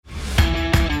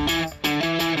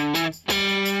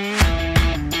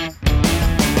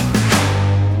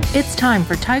It's time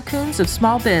for Tycoons of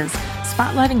Small Biz,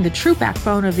 spotlighting the true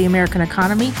backbone of the American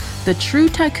economy, the true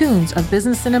tycoons of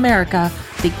business in America,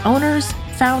 the owners,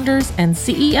 founders, and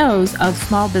CEOs of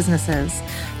small businesses.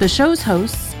 The show's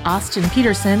hosts, Austin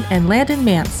Peterson and Landon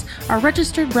Mance, are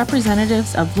registered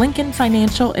representatives of Lincoln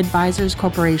Financial Advisors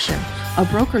Corporation, a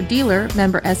broker-dealer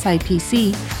member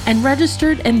SIPC, and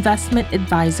registered investment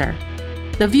advisor.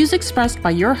 The views expressed by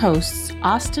your hosts,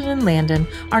 Austin and Landon,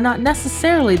 are not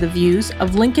necessarily the views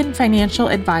of Lincoln Financial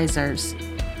Advisors.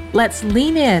 Let's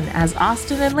lean in as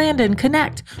Austin and Landon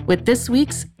connect with this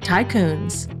week's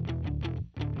Tycoons.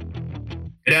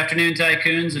 Good afternoon,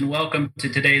 Tycoons, and welcome to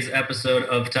today's episode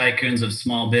of Tycoons of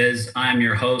Small Biz. I'm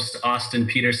your host, Austin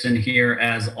Peterson, here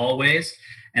as always.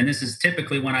 And this is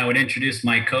typically when I would introduce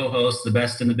my co-host, the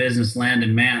best in the business,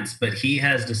 Landon Mance, but he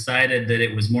has decided that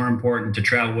it was more important to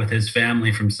travel with his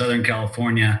family from Southern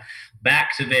California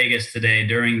back to Vegas today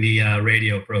during the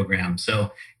radio program.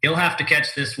 So he'll have to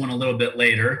catch this one a little bit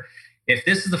later. If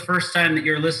this is the first time that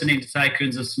you're listening to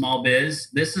Tycoons of Small Biz,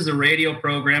 this is a radio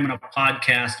program and a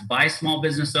podcast by small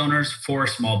business owners for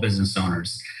small business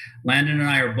owners. Landon and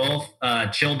I are both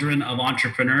children of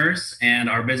entrepreneurs and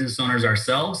are business owners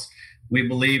ourselves. We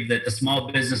believe that the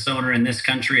small business owner in this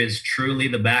country is truly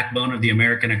the backbone of the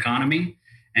American economy.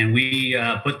 And we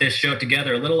put this show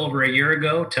together a little over a year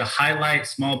ago to highlight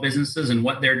small businesses and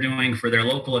what they're doing for their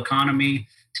local economy,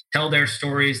 to tell their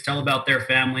stories, tell about their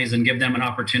families, and give them an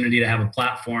opportunity to have a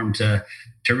platform to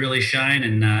really shine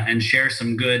and share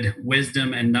some good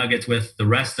wisdom and nuggets with the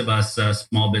rest of us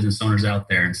small business owners out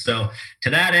there. And so to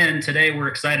that end, today we're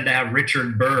excited to have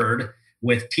Richard Bird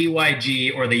with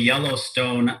TYG, or the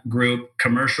Yellowstone Group,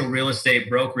 commercial real estate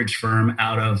brokerage firm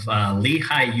out of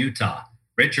Lehi, Utah.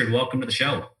 Richard, welcome to the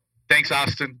show. Thanks,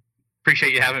 Austin.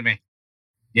 Appreciate you having me.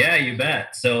 Yeah, you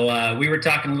bet. So we were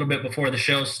talking a little bit before the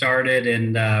show started,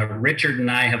 and Richard and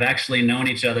I have actually known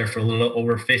each other for a little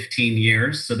over 15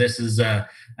 years. So this is a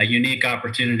unique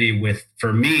opportunity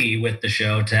for me with the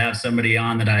show to have somebody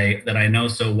on that I know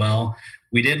so well.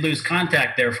 We did lose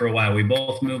contact there for a while. We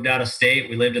both moved out of state.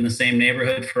 We lived in the same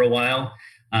neighborhood for a while.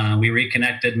 We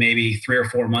reconnected maybe 3 or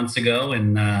 4 months ago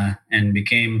and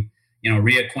became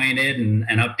reacquainted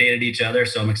and updated each other.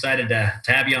 So I'm excited to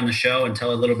have you on the show and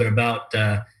tell a little bit about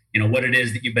what it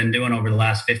is that you've been doing over the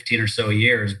last 15 or so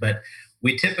years. But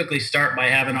we typically start by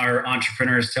having our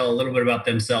entrepreneurs tell a little bit about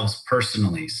themselves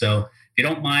personally. So if you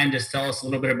don't mind, just tell us a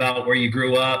little bit about where you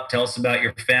grew up. Tell us about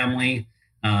your family.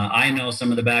 I know some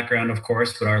of the background, of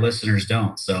course, but our listeners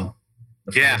don't. So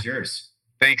the floor is yours.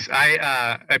 Thanks.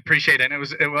 I appreciate it. And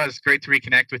it was great to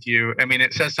reconnect with you. I mean,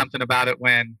 it says something about it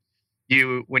when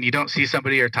you don't see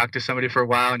somebody or talk to somebody for a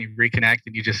while and you reconnect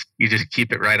and you just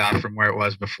keep it right off from where it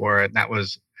was before. And that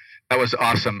was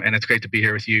awesome. And it's great to be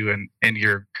here with you and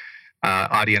your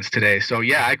audience today. So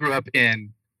yeah, I grew up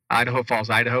in Idaho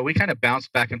Falls, Idaho. We kind of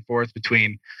bounced back and forth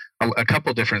between a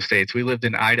couple different states. We lived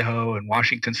in Idaho and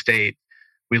Washington State.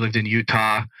 We lived in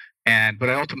Utah, but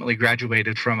I ultimately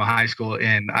graduated from a high school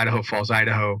in Idaho Falls,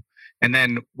 Idaho, and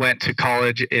then went to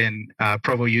college in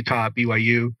Provo, Utah,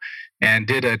 BYU, and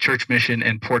did a church mission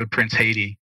in Port-au-Prince,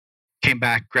 Haiti. Came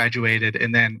back, graduated,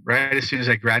 and then right as soon as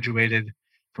I graduated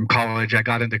from college, I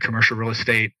got into commercial real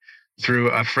estate through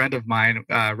a friend of mine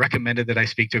recommended that I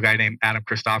speak to a guy named Adam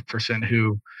Christofferson,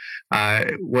 who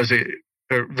was a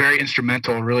very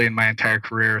instrumental really in my entire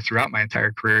career, throughout my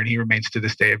entire career, and he remains to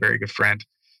this day a very good friend.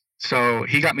 So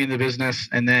he got me in the business,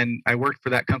 and then I worked for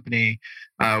that company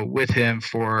with him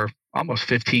for almost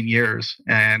 15 years.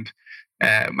 And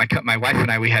my wife and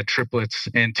I, we had triplets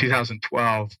in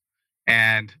 2012,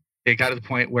 and it got to the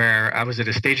point where I was at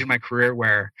a stage in my career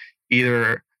where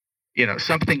either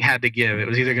something had to give. It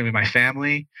was either going to be my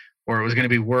family or it was going to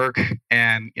be work.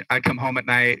 And I'd come home at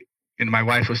night, and my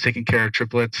wife was taking care of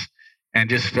triplets, and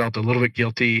just felt a little bit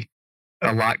guilty,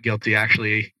 a lot guilty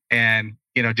actually, and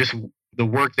just the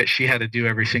work that she had to do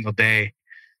every single day.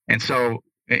 And so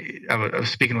I was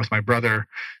speaking with my brother,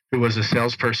 who was a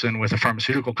salesperson with a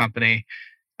pharmaceutical company.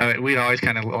 We'd always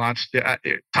kind of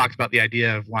talked about the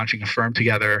idea of launching a firm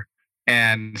together.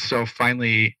 And so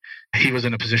finally, he was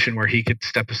in a position where he could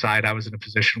step aside. I was in a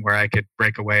position where I could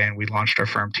break away, and we launched our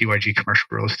firm, TYG Commercial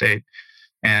Real Estate.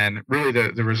 And really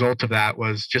the result of that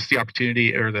was just the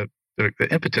opportunity, or the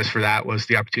impetus for that was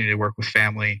the opportunity to work with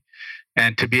family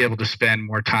and to be able to spend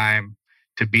more time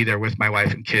to be there with my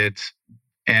wife and kids.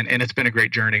 And it's been a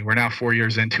great journey. We're now 4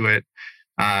 years into it.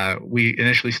 We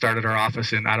initially started our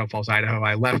office in Idaho Falls, Idaho.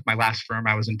 I left my last firm.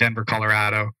 I was in Denver,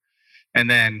 Colorado, and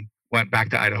then went back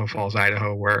to Idaho Falls,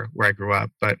 Idaho, where I grew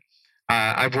up. But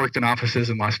I've worked in offices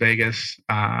in Las Vegas,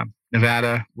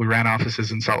 Nevada. We ran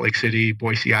offices in Salt Lake City,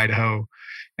 Boise, Idaho,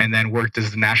 and then worked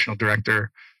as the national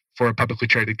director for a publicly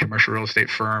traded commercial real estate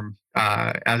firm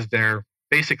as their,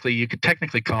 basically, you could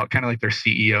technically call it kind of like their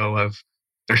CEO of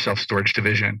their self-storage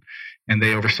division. And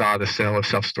they oversaw the sale of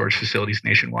self-storage facilities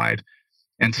nationwide.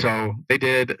 And so they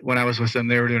did, when I was with them,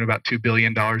 they were doing about $2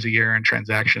 billion a year in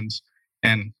transactions.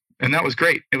 And that was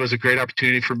great. It was a great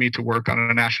opportunity for me to work on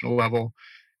a national level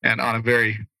and on a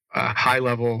very high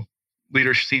level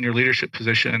senior leadership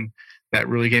position that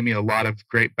really gave me a lot of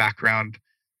great background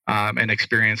and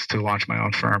experience to launch my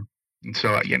own firm. And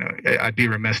so, I'd be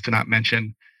remiss to not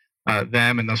mention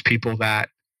them and those people that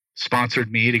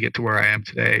sponsored me to get to where I am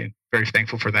today. Very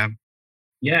thankful for them.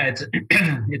 Yeah,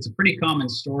 it's a pretty common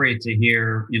story to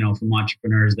hear, from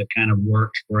entrepreneurs that kind of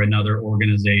worked for another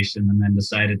organization and then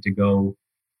decided to go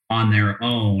on their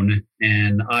own.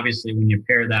 And obviously, when you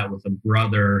pair that with a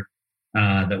brother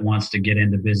that wants to get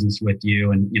into business with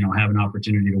you and, have an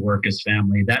opportunity to work as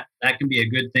family, that can be a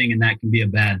good thing and that can be a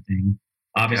bad thing.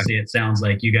 Obviously, It sounds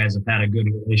like you guys have had a good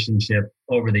relationship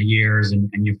over the years and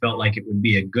you felt like it would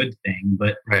be a good thing.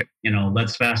 But, right.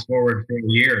 Let's fast forward 4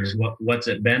 years. What's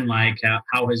it been like?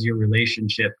 How has your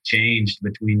relationship changed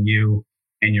between you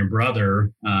and your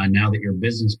brother now that you're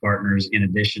business partners in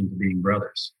addition to being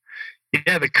brothers?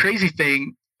 Yeah, the crazy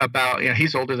thing about,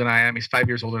 he's older than I am. He's 5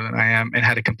 years older than I am and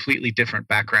had a completely different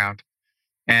background.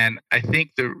 And I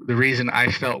think the reason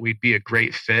I felt we'd be a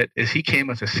great fit is he came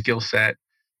with a skill set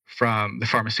from the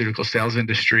pharmaceutical sales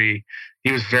industry.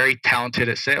 He was very talented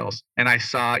at sales. And I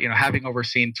saw, having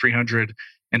overseen 300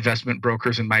 investment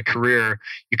brokers in my career,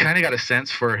 you kind of got a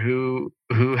sense for who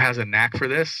has a knack for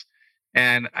this.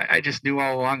 And I just knew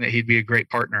all along that he'd be a great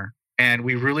partner. And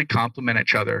we really complement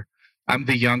each other. I'm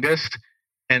the youngest.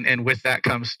 And with that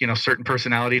comes, certain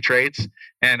personality traits.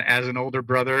 And as an older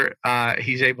brother,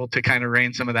 he's able to kind of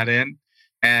rein some of that in.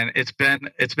 And it's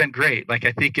been great. Like,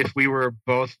 I think if we were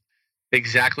both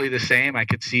exactly the same, I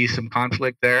could see some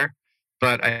conflict there.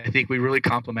 But I think we really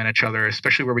complement each other,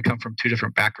 especially where we come from two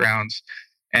different backgrounds.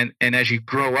 And as you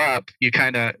grow up, you're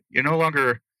no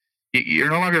longer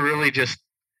really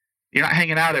you're not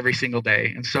hanging out every single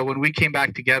day. And so when we came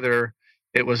back together,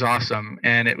 it was awesome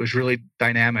and it was really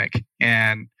dynamic.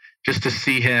 And just to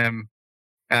see him,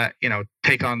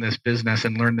 take on this business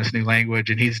and learn this new language,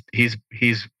 and he's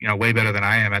way better than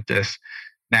I am at this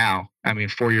now. I mean,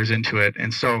 4 years into it,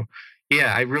 and so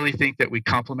yeah, I really think that we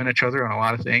complement each other on a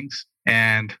lot of things.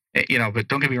 And but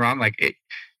don't get me wrong,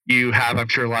 you have, I'm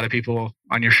sure, a lot of people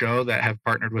on your show that have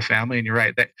partnered with family, and you're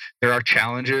right that there are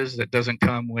challenges that doesn't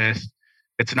come with.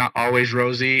 It's not always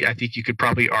rosy. I think you could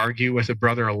probably argue with a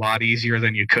brother a lot easier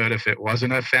than you could if it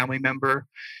wasn't a family member.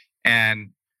 And,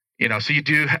 so you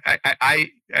do,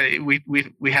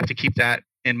 we have to keep that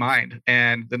in mind.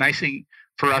 And the nice thing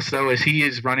for us though, is he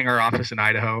is running our office in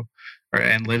Idaho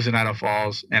and lives in Idaho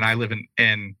Falls. And I live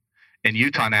in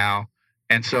Utah now.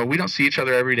 And so we don't see each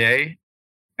other every day.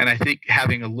 And I think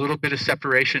having a little bit of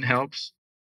separation helps,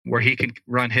 where he can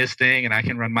run his thing and I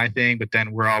can run my thing, but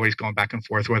then we're always going back and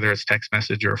forth, whether it's text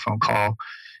message or a phone call.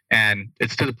 And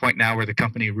it's to the point now where the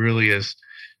company really is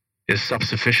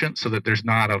self-sufficient, so that there's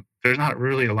not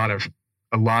really a lot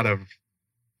of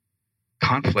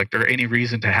conflict or any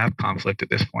reason to have conflict at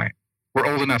this point. We're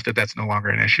old enough that that's no longer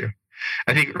an issue.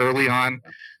 I think early on,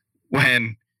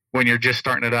 when you're just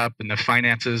starting it up and the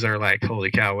finances are like,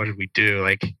 holy cow, what did we do?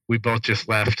 Like, we both just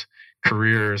left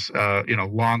careers,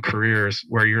 long careers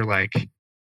where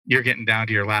you're getting down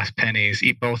to your last pennies,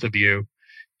 both of you.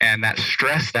 And that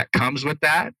stress that comes with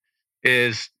that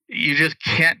is, you just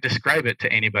can't describe it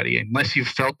to anybody unless you've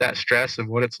felt that stress of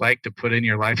what it's like to put in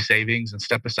your life savings and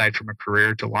step aside from a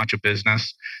career to launch a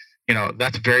business.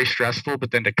 That's very stressful.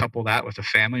 But then to couple that with a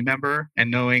family member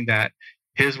and knowing that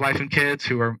his wife and kids,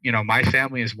 who are, my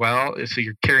family as well, so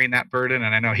you're carrying that burden.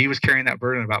 And I know he was carrying that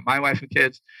burden about my wife and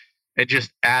kids. It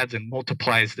just adds and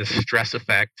multiplies this stress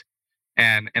effect.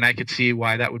 And I could see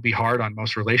why that would be hard on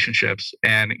most relationships.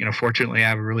 And, fortunately, I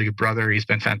have a really good brother. He's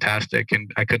been fantastic,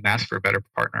 and I couldn't ask for a better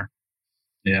partner.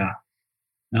 Yeah.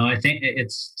 No, I think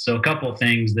it's so a couple of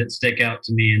things that stick out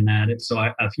to me in that.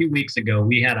 A few weeks ago,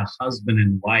 we had a husband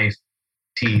and wife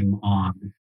team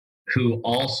on who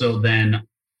also then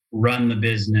run the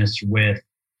business with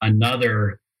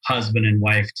another husband and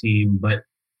wife team. But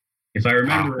if I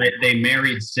remember right, they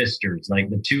married sisters, like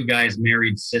the two guys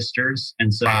married sisters.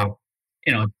 And so,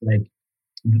 like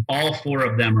all four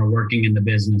of them are working in the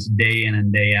business day in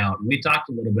and day out. And we talked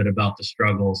a little bit about the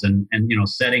struggles and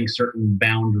setting certain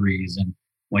boundaries. And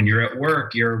when you're at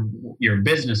work, you're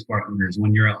business partners.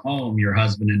 When you're at home, you're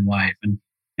husband and wife. And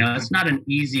it's not an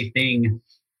easy thing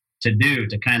to do,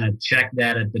 to kind of check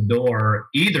that at the door,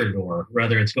 either door,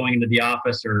 whether it's going into the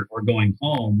office or going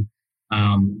home.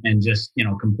 and just,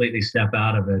 completely step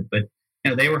out of it. But,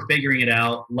 they were figuring it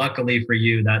out. Luckily for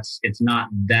you, it's not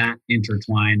that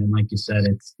intertwined. And like you said,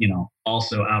 it's,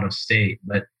 also out of state.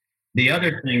 But the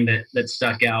other thing that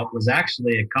stuck out was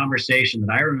actually a conversation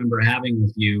that I remember having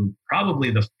with you,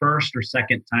 probably the first or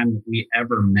second time that we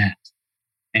ever met.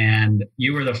 And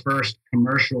you were the first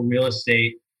commercial real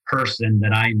estate person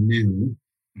that I knew.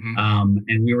 Mm-hmm.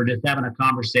 And we were just having a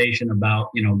conversation about,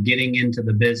 getting into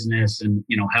the business and,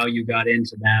 how you got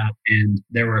into that. And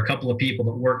there were a couple of people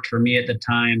that worked for me at the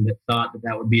time that thought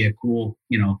that would be a cool,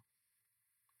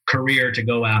 career to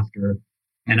go after.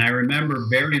 And I remember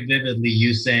very vividly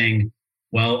you saying,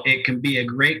 well, it can be a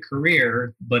great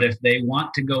career, but if they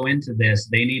want to go into this,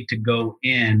 they need to go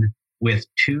in with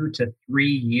 2 to 3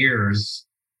 years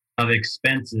of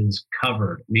expenses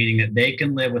covered, meaning that they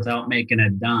can live without making a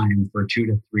dime for 2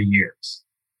 to 3 years,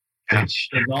 which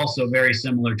is also very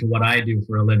similar to what I do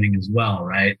for a living as well,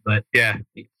 right? But yeah,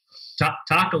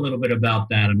 talk a little bit about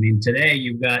that. I mean,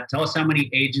 today tell us how many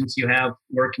agents you have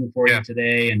working for you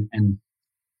today, and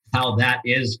how that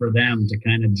is for them to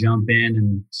kind of jump in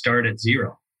and start at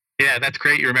zero. Yeah, that's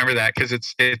great. You remember that, because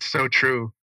it's so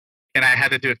true. And I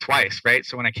had to do it twice, right?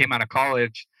 So when I came out of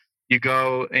college, you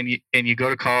go and you go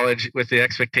to college with the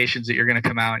expectations that you're going to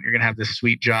come out and you're going to have this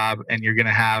sweet job and you're going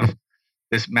to have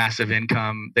this massive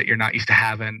income that you're not used to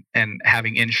having, and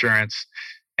having insurance.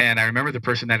 And I remember the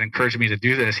person that encouraged me to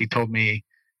do this, he told me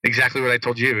exactly what I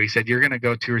told you. He said, you're going to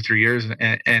go 2 or 3 years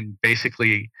and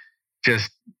basically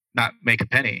just not make a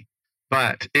penny.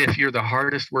 But if you're the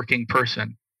hardest working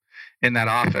person in that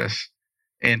office,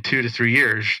 in 2 to 3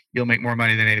 years, you'll make more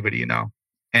money than anybody you know.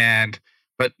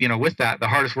 But with that, the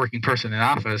hardest working person in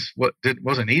office,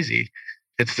 wasn't easy.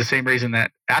 It's the same reason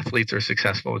that athletes are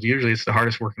successful. Usually it's the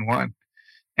hardest working one.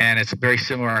 And it's very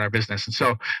similar in our business. And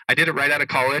so I did it right out of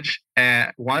college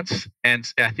once. And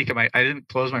I think I didn't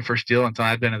close my first deal until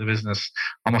I'd been in the business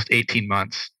almost 18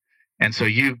 months. And so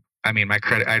my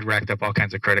credit, I'd racked up all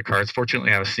kinds of credit cards.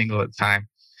 Fortunately, I was single at the time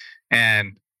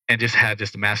and just had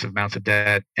just massive amounts of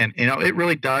debt. And, it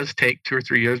really does take 2 or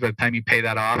 3 years by the time you pay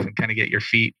that off and kind of get your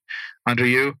feet under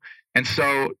you. And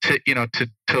so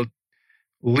to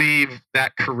leave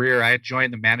that career, I had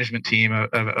joined the management team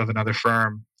of another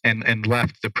firm and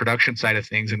left the production side of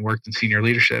things and worked in senior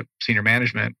leadership, senior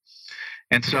management.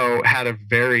 And so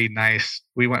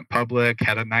we went public,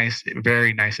 had a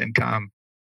very nice income.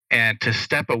 And to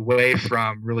step away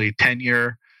from really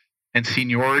tenure and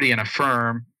seniority in a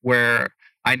firm where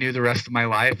I knew the rest of my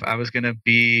life I was going to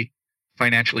be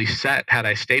financially set had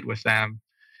I stayed with them.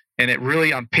 And it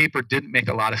really on paper didn't make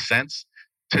a lot of sense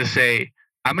to say,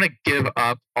 I'm going to give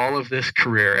up all of this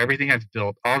career, everything I've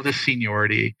built, all of this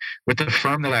seniority with the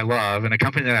firm that I love and a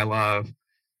company that I love,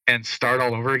 and start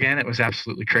all over again. It was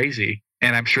absolutely crazy.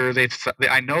 And I'm sure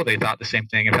I know they thought the same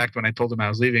thing. In fact, when I told them I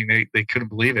was leaving, they couldn't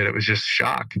believe it. It was just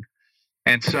shock.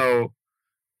 And so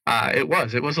it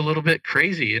was a little bit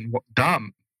crazy and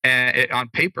dumb on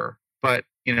paper, but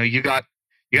you got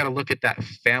to look at that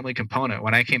family component.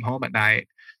 When I came home at night,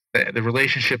 the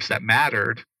relationships that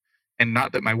mattered, and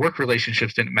not that my work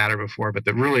relationships didn't matter before, but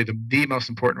the most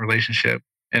important relationship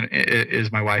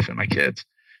is my wife and my kids.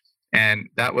 And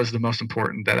that was the most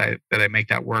important, that I make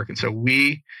that work. And so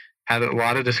we had a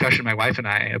lot of discussion, my wife and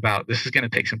I, about this is going to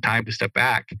take some time to step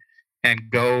back and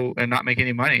go and not make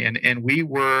any money. And we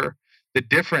were the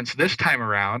difference this time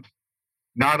around.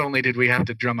 Not only did we have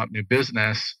to drum up new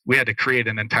business, we had to create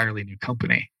an entirely new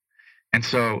company. And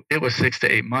so it was 6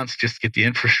 to 8 months just to get the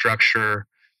infrastructure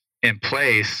in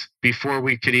place before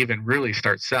we could even really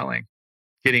start selling,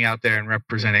 getting out there and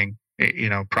representing,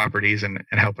 properties and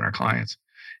helping our clients.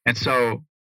 And so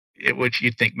which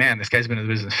you'd think, man, this guy's been in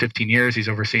the business 15 years. He's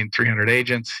overseen 300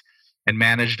 agents and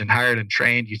managed and hired and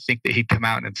trained. You'd think that he'd come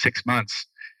out and in 6 months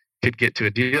could get to a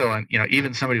deal. And,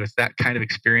 even somebody with that kind of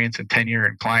experience and tenure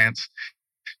and clients,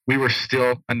 we were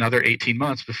still another 18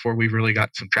 months before we really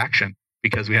got some traction,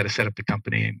 because we had to set up the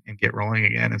company and get rolling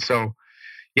again. And so,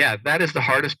 yeah, that is the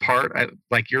hardest part.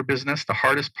 Like your business, the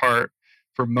hardest part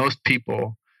for most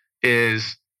people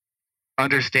is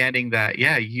understanding that,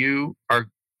 yeah, you are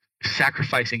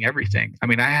sacrificing everything. I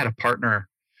mean, I had a partner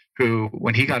who,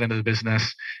 when he got into the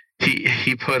business,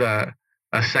 he put a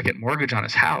second mortgage on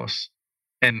his house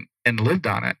and lived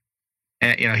on it.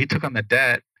 And, he took on the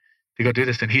debt to go do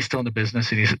this, and he's still in the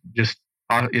business, and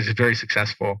is very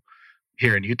successful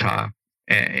here in Utah.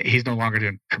 And he's no longer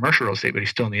doing commercial real estate, but he's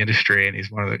still in the industry, and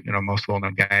he's one of the most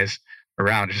well-known guys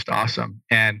around. It's just awesome.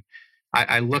 And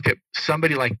I look at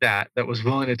somebody like that was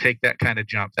willing to take that kind of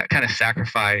jump, that kind of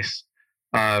sacrifice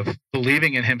of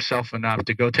believing in himself enough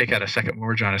to go take out a second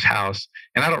mortgage on his house.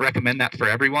 And I don't recommend that for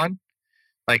everyone,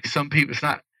 Like some people, it's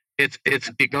not.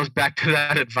 It goes back to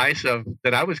that advice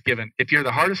that I was given. If you're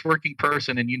the hardest working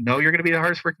person and you know you're going to be the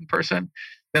hardest working person,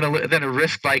 then a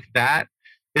risk like that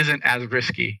isn't as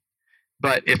risky.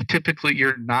 But if typically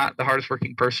you're not the hardest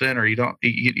working person, or you don't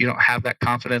have that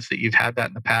confidence that you've had that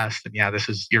in the past, then yeah,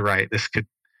 you're right. This could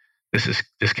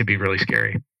be really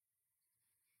scary.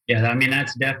 Yeah, I mean,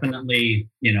 that's definitely,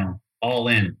 all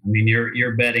in. I mean,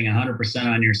 you're betting 100%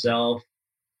 on yourself.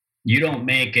 You don't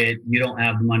make it, you don't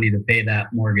have the money to pay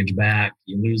that mortgage back.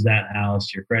 You lose that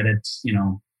house, your credit's,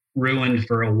 ruined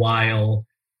for a while.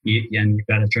 And you've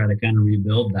got to try to kind of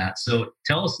rebuild that. So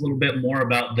tell us a little bit more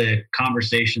about the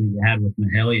conversation that you had with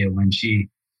Mahalia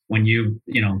when you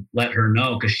let her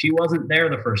know, because she wasn't there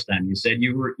the first time. You said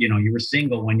you were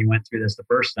single when you went through this the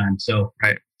first time. So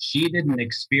right. She didn't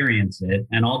experience it.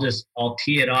 And I'll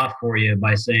tee it off for you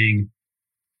by saying,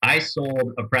 I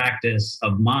sold a practice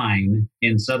of mine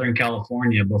in Southern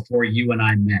California before you and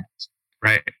I met.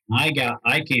 Right.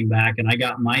 I came back and I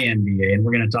got my MBA, and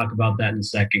we're going to talk about that in a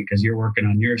second because you're working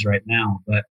on yours right now.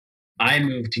 But I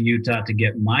moved to Utah to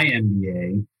get my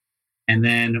MBA. And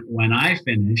then when I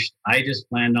finished, I just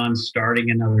planned on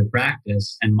starting another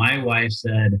practice. And my wife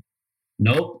said,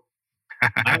 nope.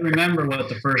 I remember what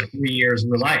the first 3 years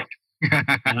were like.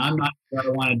 And I'm not sure I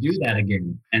want to do that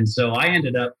again. And so I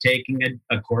ended up taking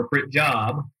a corporate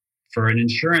job for an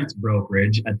insurance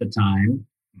brokerage at the time.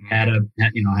 Had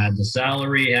the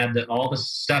salary, had all the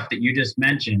stuff that you just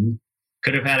mentioned.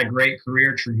 Could have had a great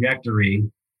career trajectory.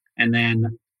 And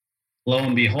then lo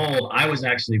and behold, I was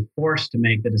actually forced to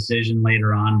make the decision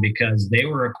later on because they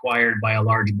were acquired by a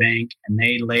large bank and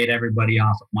they laid everybody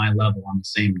off at my level on the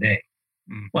same day.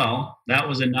 Well, that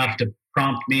was enough to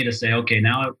prompt me to say, okay,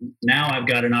 now I've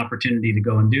got an opportunity to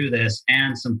go and do this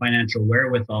and some financial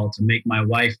wherewithal to make my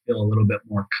wife feel a little bit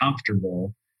more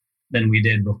comfortable than we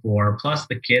did before. Plus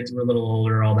the kids were a little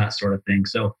older, all that sort of thing.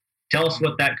 So tell us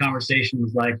what that conversation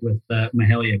was like with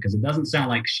Mahalia, because it doesn't sound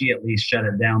like she at least shut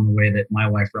it down the way that my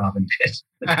wife, Robin, did.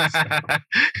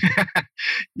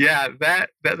 Yeah,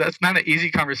 that's not an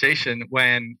easy conversation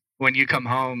when you come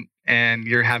home and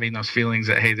you're having those feelings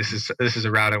that, hey, this is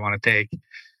a route I want to take.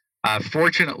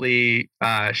 Fortunately,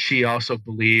 she also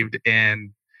believed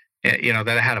in, that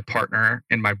I had a partner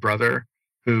in my brother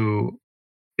who,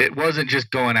 it wasn't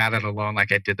just going at it alone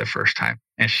like I did the first time.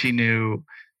 And she knew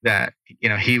that,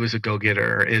 he was a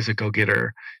go-getter, is a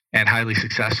go-getter, and highly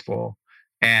successful,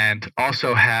 and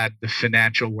also had the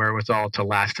financial wherewithal to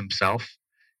last himself.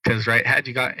 Because, right,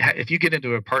 if you get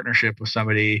into a partnership with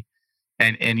somebody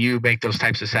and you make those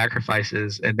types of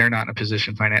sacrifices and they're not in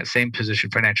a same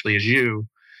position financially as you,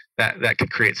 that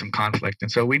could create some conflict.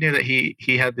 And so we knew that he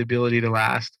had the ability to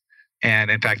last.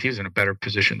 And in fact, he was in a better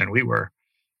position than we were.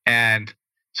 And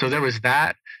so there was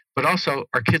that, but also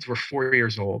our kids were 4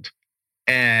 years old.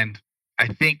 And I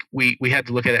think we had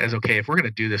to look at it as, okay, if we're going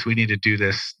to do this, we need to do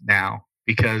this now,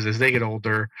 because as they get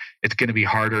older, it's going to be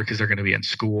harder because they're going to be in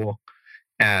school.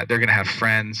 They're going to have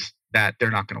friends that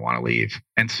they're not going to want to leave.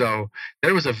 And so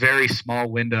there was a very small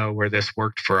window where this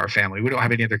worked for our family. We don't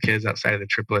have any other kids outside of the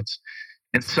triplets.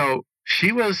 And so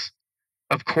she was,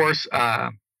 of course,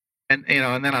 and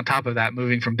then on top of that,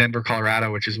 moving from Denver,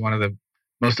 Colorado, which is one of the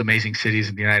most amazing cities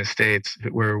in the United States,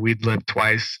 where we'd lived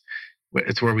twice.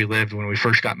 It's where we lived when we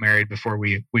first got married before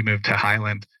we moved to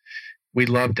Highland. We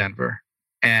loved Denver.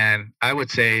 And I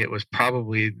would say it was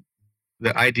probably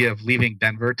the idea of leaving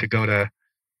Denver to go to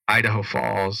Idaho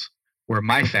Falls, where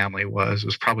my family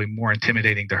was probably more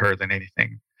intimidating to her than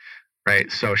anything, right?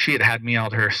 So she had me all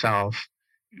to herself.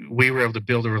 We were able to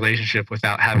build a relationship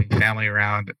without having family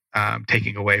around,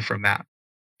 taking away from that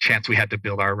chance we had to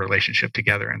build our relationship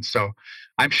together. And so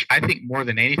I think more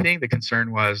than anything, the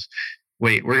concern was,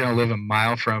 wait, we're going to live a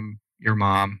mile from your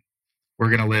mom. We're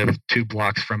going to live 2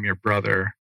 blocks from your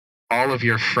brother. All of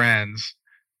your friends,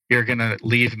 you're going to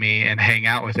leave me and hang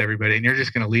out with everybody. And you're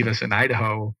just going to leave us in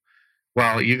Idaho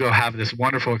while you go have this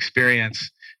wonderful experience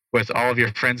with all of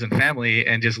your friends and family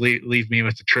and just leave me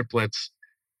with the triplets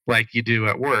like you do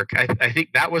at work. I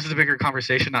think that was the bigger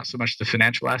conversation, not so much the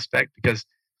financial aspect, because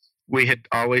we had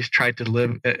always tried to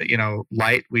live,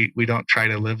 light. We don't try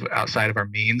to live outside of our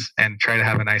means and try to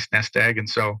have a nice nest egg. And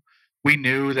so we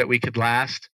knew that we could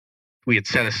last. We had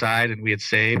set aside and we had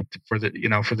saved for the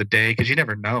day, because you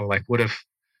never know. Like, what if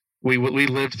we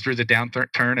lived through the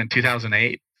downturn in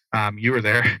 2008? You were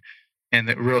there, and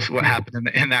what happened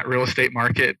in that real estate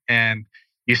market, and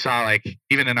you saw, like,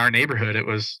 even in our neighborhood,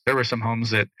 there were some homes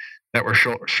that were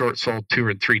short sold 2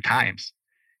 or 3 times.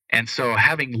 And so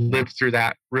having lived through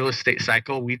that real estate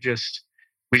cycle, we just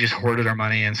hoarded our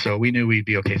money. And so we knew we'd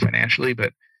be okay financially.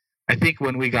 But I think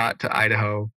when we got to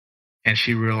Idaho, and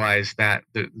she realized that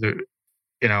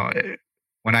you know,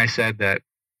 when I said that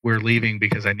we're leaving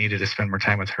because I needed to spend more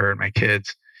time with her and my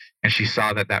kids, and she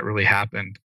saw that that really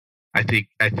happened. I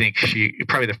think she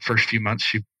probably the first few months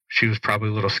she was probably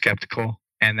a little skeptical,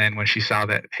 and then when she saw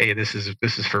that, hey, this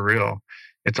is for real,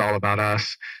 it's all about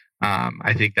us.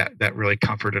 I think that that really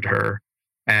comforted her,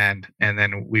 and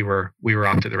then we were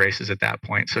off to the races at that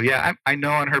point. So yeah, I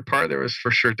know on her part there was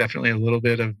for sure definitely a little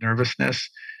bit of nervousness,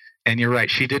 and you're right,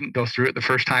 she didn't go through it the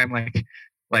first time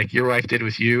like your wife did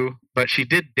with you, but she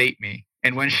did date me.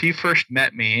 And when she first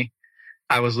met me,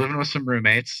 I was living with some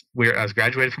roommates. I was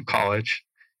graduated from college.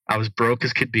 I was broke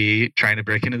as could be, trying to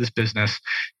break into this business,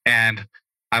 and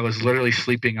I was literally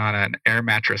sleeping on an air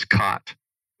mattress cot.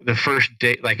 The first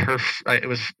day, like it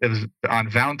was on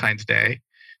Valentine's Day,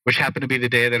 which happened to be the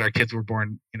day that our kids were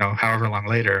born, however long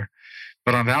later.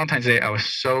 But on Valentine's Day, I was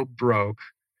so broke.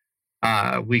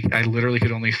 I literally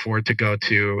could only afford to go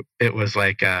to. It was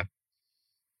like an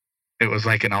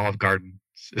Olive Garden,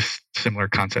 similar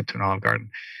concept to an Olive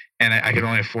Garden, and I could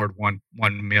only afford one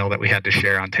meal that we had to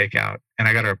share on takeout. And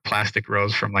I got her a plastic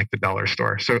rose from like the dollar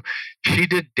store. So she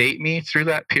did date me through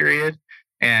that period,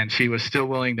 and she was still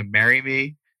willing to marry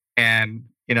me. And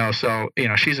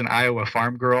she's an Iowa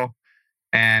farm girl,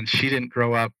 and she didn't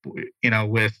grow up,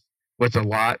 with a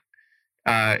lot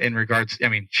in regards. I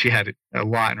mean, she had a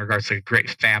lot in regards to a great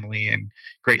family and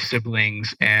great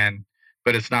siblings,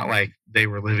 but it's not like they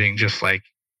were living just like,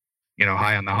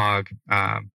 high on the hog,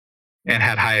 and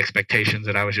had high expectations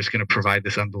that I was just going to provide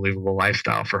this unbelievable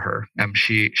lifestyle for her.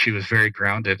 She was very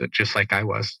grounded, just like I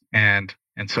was. And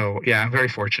so, yeah, I'm very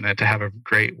fortunate to have a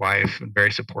great wife and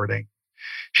very supporting.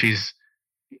 She's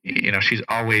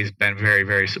always been very,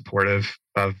 very supportive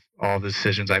of all the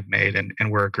decisions I've made, and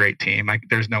we're a great team.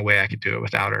 There's no way I could do it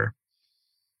without her.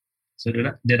 So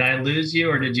did I lose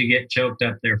you, or did you get choked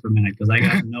up there for a minute? Because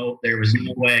there was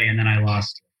no way, and then I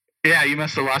lost you. Yeah, you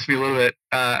must have lost me a little bit.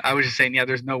 I was just saying, yeah,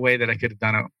 there's no way that I could have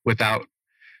done it without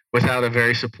a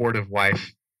very supportive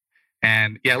wife.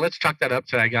 And yeah, let's chalk that up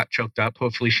to I got choked up.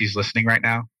 Hopefully she's listening right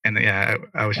now. And yeah,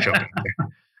 I was choking.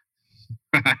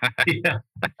 Yeah.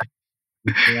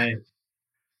 Right.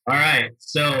 All right.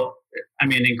 So,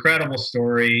 incredible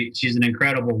story. She's an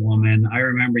incredible woman. I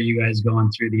remember you guys going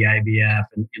through the IVF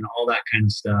and all that kind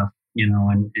of stuff,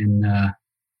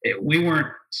 we weren't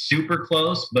super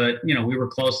close, but, we were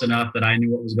close enough that I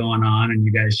knew what was going on, and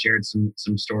you guys shared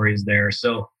some stories there.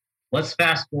 So let's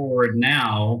fast forward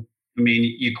now.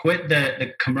 You quit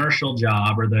the commercial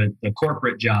job or the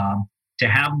corporate job to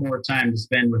have more time to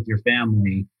spend with your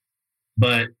family.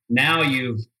 But now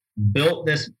you've built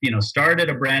this, started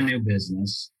a brand new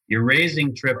business, you're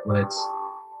raising triplets,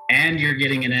 and you're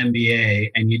getting an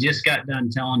MBA, and you just got done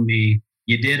telling me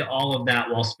you did all of that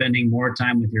while spending more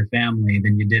time with your family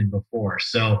than you did before.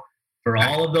 So for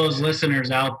all of those listeners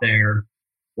out there,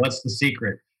 what's the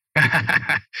secret?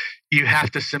 You have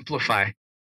to simplify.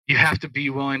 You have to be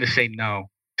willing to say no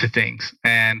to things.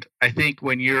 And I think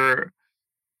when you're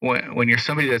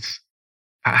somebody that's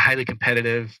highly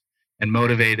competitive and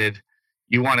motivated,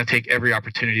 you want to take every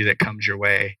opportunity that comes your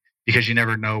way, because you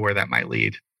never know where that might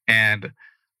lead. And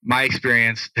my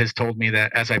experience has told me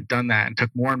that as I've done that and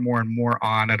took more and more and more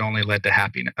on, it only led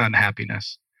to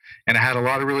unhappiness. And I had a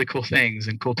lot of really cool things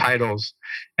and cool titles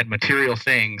and material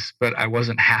things, but I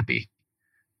wasn't happy.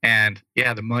 And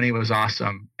yeah, the money was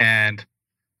awesome.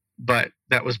 But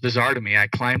that was bizarre to me. I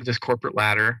climbed this corporate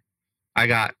ladder. I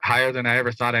got higher than I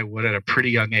ever thought I would at a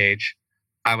pretty young age.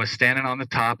 I was standing on the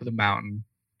top of the mountain,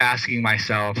 asking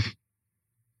myself,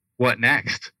 what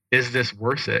next? Is this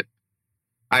worth it?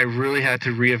 I really had to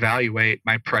reevaluate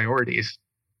my priorities,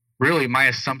 really my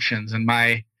assumptions and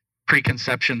my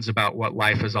preconceptions about what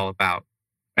life is all about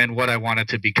and what I wanted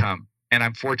to become. And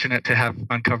I'm fortunate to have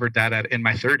uncovered that in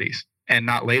my 30s and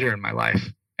not later in my life.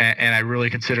 And I really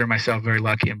consider myself very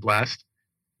lucky and blessed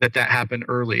that happened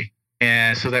early,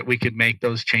 and so that we could make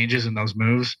those changes and those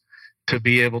moves to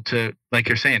be able to, like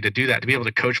you're saying, to do that, to be able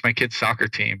to coach my kids' soccer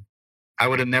team. I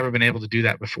would have never been able to do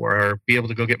that before, or be able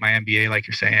to go get my MBA, like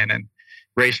you're saying, and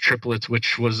raise triplets,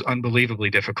 which was unbelievably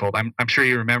difficult. I'm sure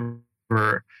you remember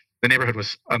the neighborhood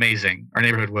was amazing. Our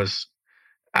neighborhood was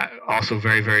also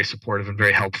very, very supportive and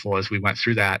very helpful as we went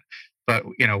through that. But,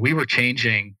 we were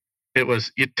changing.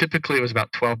 Typically it was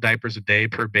about 12 diapers a day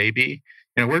per baby.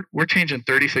 We're changing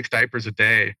 36 diapers a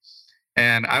day.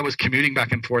 And I was commuting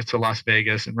back and forth to Las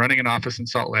Vegas and running an office in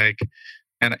Salt Lake.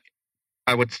 And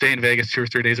I would stay in Vegas 2 or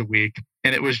 3 days a week.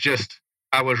 And it was just,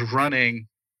 I was running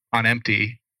on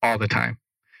empty all the time.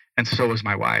 And so was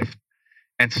my wife.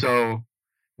 And so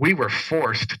we were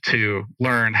forced to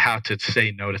learn how to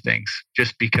say no to things,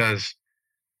 just because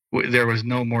there was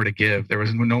no more to give. There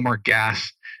was no more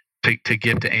gas to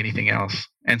give to anything else.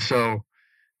 And so,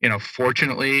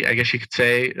 fortunately, I guess you could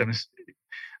say,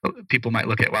 people might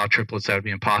look at, wow, triplets, that would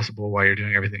be impossible while you're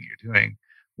doing everything you're doing.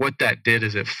 What that did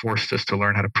is it forced us to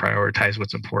learn how to prioritize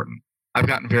what's important. I've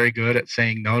gotten very good at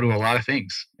saying no to a lot of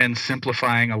things and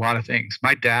simplifying a lot of things.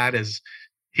 My dad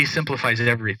he simplifies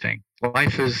everything.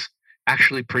 Life is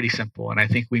actually pretty simple. And I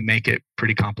think we make it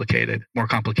pretty complicated, more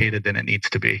complicated than it needs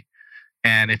to be.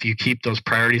 And if you keep those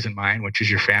priorities in mind, which is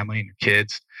your family and your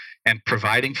kids, and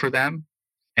providing for them,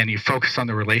 and you focus on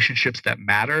the relationships that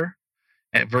matter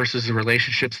versus the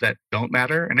relationships that don't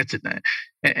matter.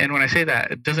 And when I say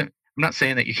that, I'm not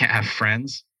saying that you can't have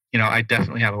friends. I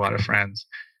definitely have a lot of friends,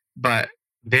 but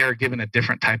they are given a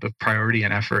different type of priority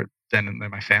and effort than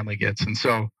my family gets. And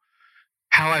so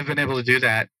how I've been able to do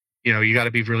that, you got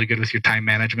to be really good with your time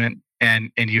management,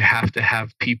 and you have to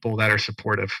have people that are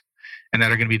supportive and that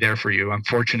are going to be there for you. I'm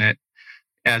fortunate,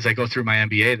 as I go through my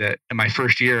MBA, that in my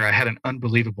first year, I had an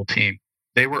unbelievable team.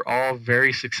 They were all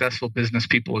very successful business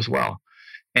people as well.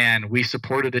 And we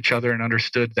supported each other and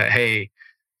understood that, hey,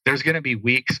 there's going to be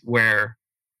weeks where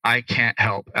I can't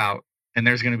help out. And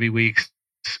there's going to be weeks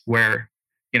where,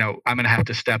 I'm going to have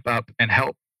to step up and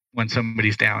help when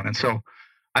somebody's down. And so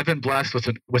I've been blessed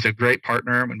with a great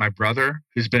partner and my brother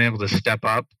who's been able to step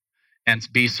up and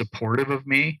be supportive of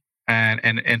me,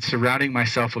 and surrounding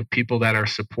myself with people that are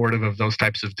supportive of those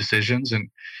types of decisions, and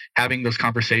having those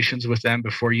conversations with them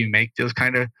before you make those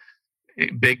kind of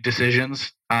big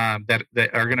decisions that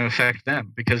are going to affect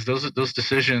them. Because those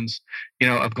decisions,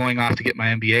 of going off to get my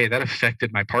MBA, that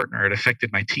affected my partner, it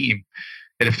affected my team,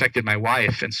 it affected my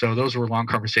wife. And so those were long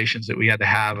conversations that we had to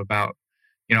have about,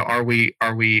 are we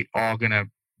all going to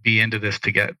be into this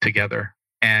to get together?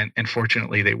 And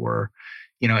fortunately they were.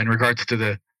 In regards to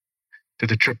the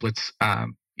triplets,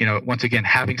 once again,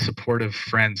 having supportive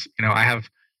friends. I have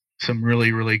some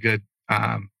really, really good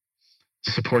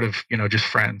supportive, just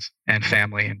friends and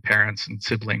family and parents and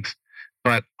siblings,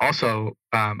 but also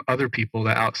other people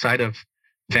that outside of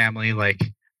family, like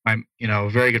my,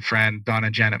 very good friend, Donna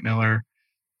Janet Miller.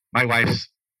 My wife's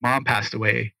mom passed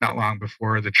away not long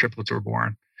before the triplets were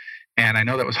born. And I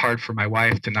know that was hard for my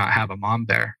wife to not have a mom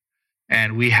there.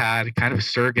 And we had kind of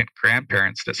surrogate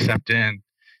grandparents that stepped in,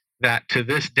 that to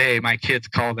this day, my kids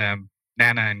call them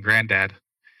Nana and Granddad.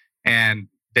 And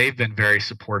they've been very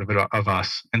supportive of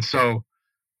us. And so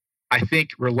I think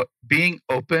being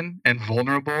open and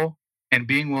vulnerable and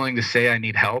being willing to say I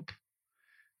need help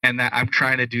and that I'm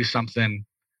trying to do something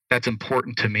that's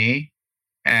important to me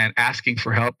and asking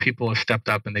for help, people have stepped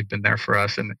up and they've been there for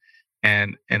us. And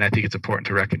I think it's important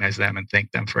to recognize them and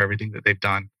thank them for everything that they've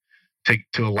done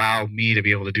to allow me to be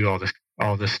able to do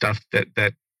all this stuff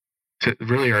that to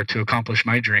really are to accomplish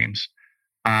my dreams.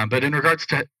 But in regards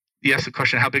to, you asked the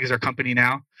question, how big is our company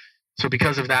now? So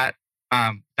because of that,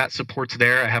 that support's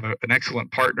there. I have an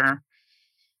excellent partner.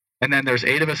 And then there's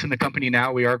 8 of us in the company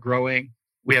now. We are growing.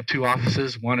 We have 2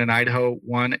 offices, one in Idaho,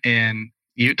 one in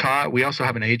Utah. We also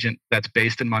have an agent that's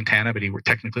based in Montana, but he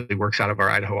technically works out of our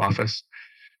Idaho office.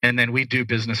 And then we do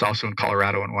business also in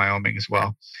Colorado and Wyoming as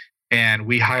well. And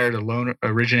we hired a loan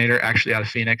originator actually out of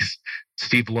Phoenix,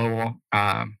 Steve Lowell.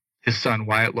 His son,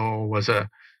 Wyatt Lowell, was a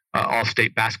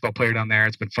all-state basketball player down there.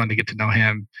 It's been fun to get to know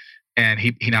him. And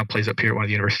he now plays up here at one of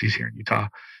the universities here in Utah.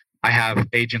 I have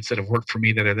agents that have worked for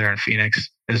me that are there in Phoenix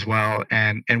as well.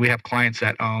 And we have clients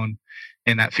that own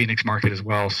in that Phoenix market as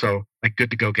well. So like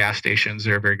Good to Go gas stations,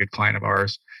 they're a very good client of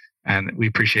ours. And we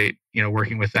appreciate,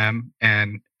 working with them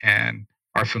and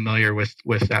are familiar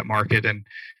with that market and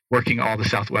working all the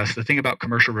Southwest. The thing about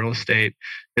commercial real estate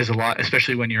is a lot,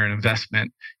 especially when you're an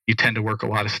investment, you tend to work a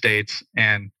lot of states.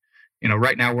 And,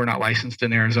 right now we're not licensed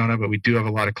in Arizona, but we do have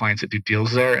a lot of clients that do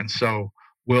deals there. And so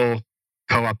we'll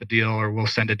co-op a deal or we'll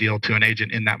send a deal to an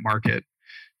agent in that market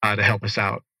to help us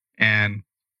out. And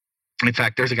in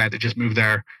fact, there's a guy that just moved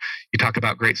there. You talk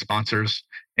about great sponsors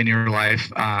in your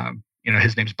life.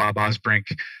 His name's Bob Osbrink.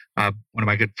 One of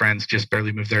my good friends just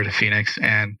barely moved there to Phoenix.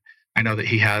 And I know that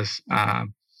he has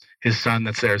his son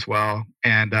that's there as well.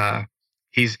 And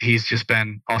he's just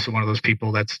been also one of those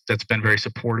people that's been very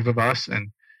supportive of us.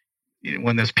 And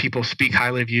when those people speak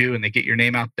highly of you and they get your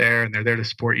name out there and they're there to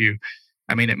support you,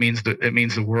 I mean, it means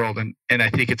the world. And I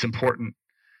think it's important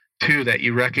too that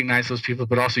you recognize those people,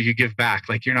 but also you give back.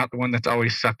 Like you're not the one that's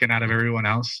always sucking out of everyone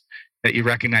else, that you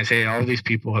recognize, hey, all of these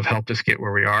people have helped us get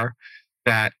where we are,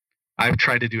 that I've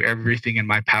tried to do everything in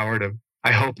my power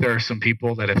I hope there are some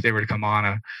people that if they were to come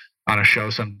on a show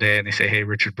someday and they say, hey,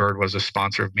 Richard Bird was a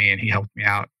sponsor of me and he helped me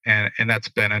out. And that's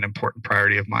been an important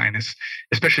priority of mine, is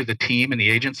especially the team and the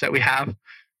agents that we have.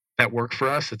 that work for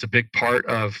us. It's a big part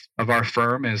of our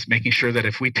firm, is making sure that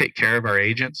if we take care of our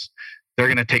agents, they're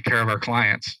going to take care of our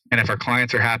clients. And if our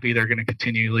clients are happy, they're going to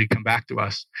continually come back to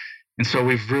us. And so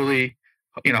we've really,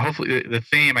 hopefully the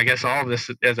theme, I guess all of this,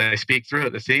 as I speak through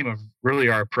it, the theme of really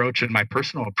our approach and my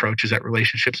personal approach is that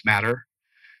relationships matter.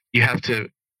 You have to,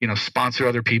 sponsor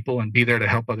other people and be there to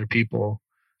help other people,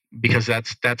 because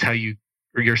that's how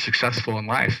you're successful in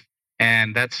life.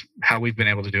 And that's how we've been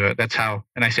able to do it. That's how,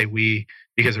 and I say we,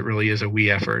 because it really is a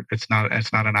we effort. It's not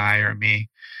an I or a me.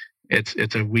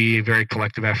 It's a we, very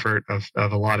collective effort of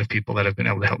a lot of people that have been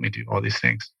able to help me do all these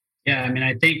things. Yeah, I mean,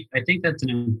 I think that's an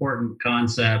important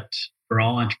concept for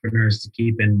all entrepreneurs to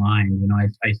keep in mind.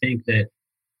 I think that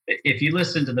if you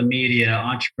listen to the media,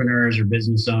 entrepreneurs or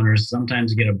business owners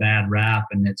sometimes get a bad rap,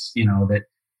 and it's, that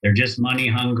they're just money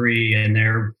hungry and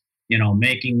they're,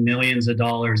 making millions of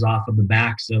dollars off of the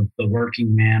backs of the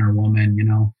working man or woman,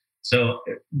 So,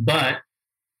 but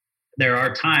there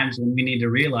are times when we need to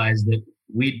realize that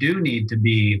we do need to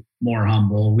be more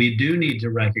humble. We do need to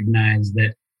recognize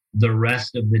that the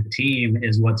rest of the team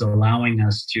is what's allowing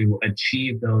us to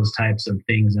achieve those types of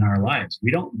things in our lives.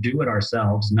 We don't do it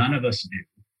ourselves. None of us do.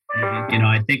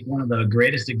 I think one of the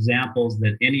greatest examples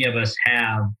that any of us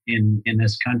have in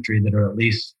this country that are at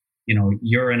least,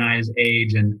 your and I's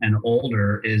age and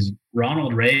older is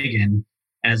Ronald Reagan,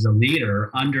 as a leader,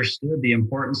 understood the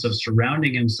importance of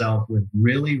surrounding himself with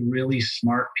really, really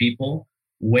smart people,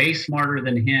 way smarter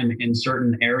than him in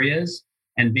certain areas,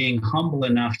 and being humble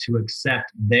enough to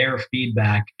accept their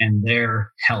feedback and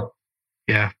their help.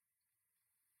 Yeah.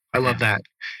 I love that.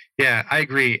 Yeah, I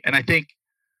agree. And I think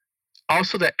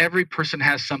also that every person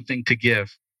has something to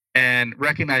give, and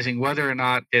recognizing whether or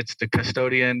not it's the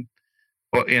custodian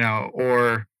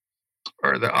or,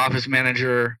 or the office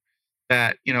manager,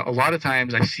 that, a lot of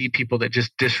times I see people that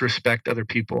just disrespect other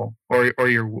people, or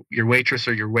your waitress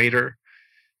or your waiter.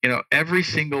 Every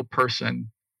single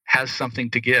person has something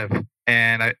to give.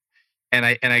 And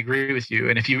I agree with you.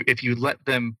 And if you let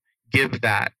them give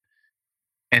that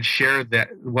and share that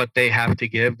what they have to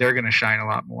give, they're going to shine a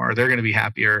lot more. They're going to be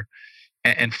happier,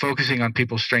 and focusing on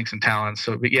people's strengths and talents.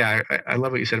 So, but yeah, I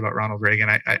love what you said about Ronald Reagan.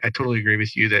 I totally agree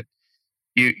with you that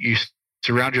you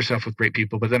surround yourself with great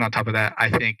people, but then on top of that, I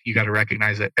think you got to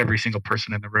recognize that every single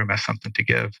person in the room has something to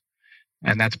give,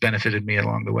 and that's benefited me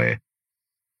along the way.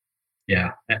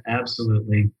 Yeah,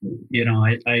 absolutely.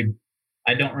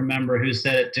 I don't remember who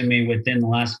said it to me within the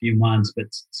last few months, but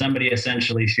somebody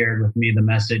essentially shared with me the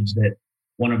message that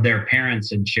one of their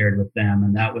parents had shared with them.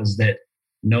 And that was that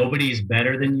nobody's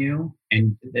better than you.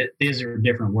 And these are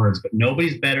different words, but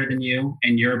nobody's better than you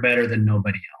and you're better than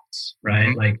nobody else, right?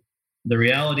 Mm-hmm. Like the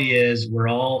reality is we're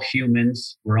all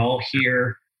humans. We're all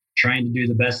here trying to do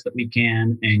the best that we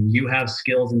can. And you have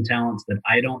skills and talents that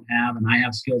I don't have, and I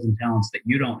have skills and talents that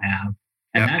you don't have.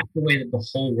 And that's the way that the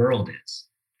whole world is.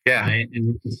 Yeah. Right?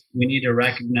 And we need to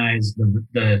recognize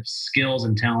the skills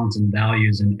and talents and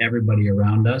values in everybody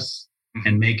around us, mm-hmm.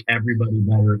 and make everybody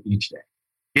better each day.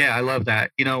 Yeah, I love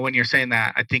that. When you're saying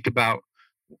that, I think about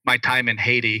my time in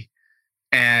Haiti,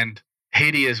 and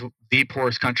Haiti is the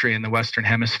poorest country in the Western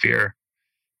Hemisphere.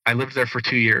 I lived there for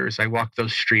 2 years. I walked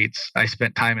those streets. I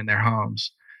spent time in their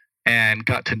homes and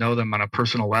got to know them on a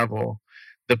personal level.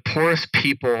 The poorest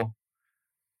people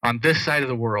on this side of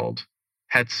the world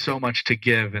had so much to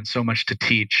give and so much to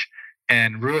teach.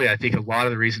 And really, I think a lot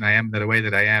of the reason I am the way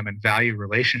that I am and value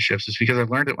relationships is because I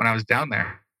learned it when I was down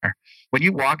there. When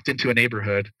you walked into a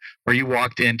neighborhood, or you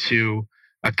walked into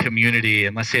a community,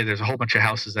 and let's say there's a whole bunch of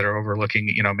houses that are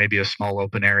overlooking, maybe a small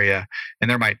open area, and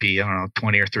there might be,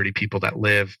 20 or 30 people that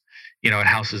live, in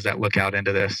houses that look out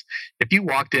into this. If you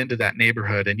walked into that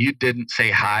neighborhood and you didn't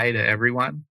say hi to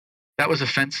everyone, that was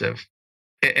offensive.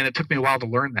 And it took me a while to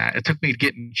learn that. It took me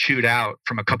getting chewed out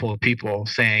from a couple of people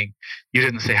saying, you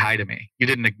didn't say hi to me. You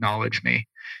didn't acknowledge me.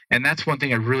 And that's one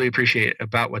thing I really appreciate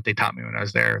about what they taught me when I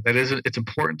was there. That is, it's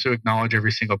important to acknowledge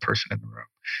every single person in the room.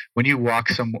 When you walk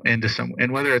into some,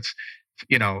 and whether it's,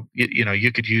 you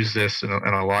could use this in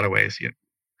a lot of ways.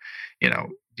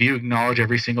 Do you acknowledge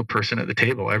every single person at the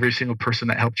table, every single person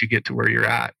that helped you get to where you're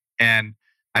at? And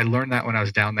I learned that when I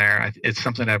was down there. It's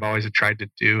something I've always tried to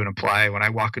do and apply. When I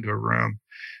walk into a room,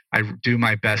 I do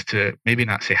my best to maybe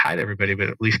not say hi to everybody, but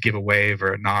at least give a wave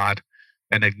or a nod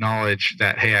and acknowledge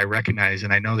that, hey, I recognize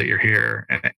and I know that you're here.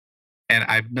 And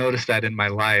I've noticed that in my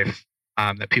life,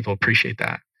 that people appreciate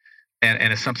that.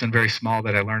 And it's something very small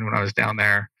that I learned when I was down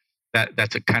there.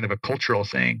 That's a kind of a cultural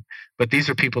thing. But these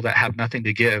are people that have nothing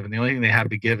to give. And the only thing they have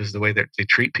to give is the way that they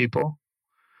treat people.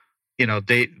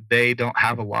 They don't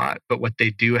have a lot, but what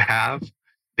they do have,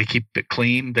 they keep it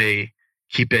clean. They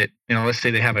keep it, let's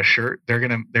say they have a shirt, they're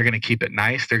going to keep it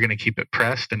nice. They're going to keep it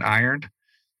pressed and ironed.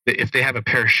 If they have a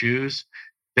pair of shoes,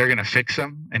 they're going to fix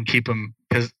them and keep them,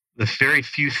 because the very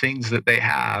few things that they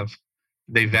have,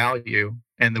 they value,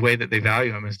 and the way that they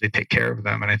value them is they take care of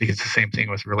them. And I think it's the same thing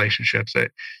with relationships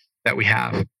that we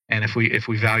have. And if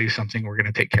we value something, we're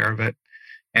going to take care of it.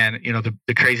 And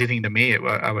the crazy thing to me,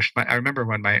 I remember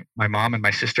when my mom and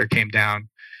my sister came down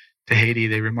to Haiti,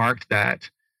 they remarked that,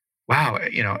 wow,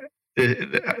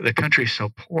 the country's so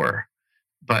poor,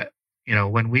 but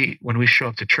when we show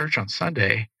up to church on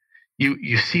Sunday,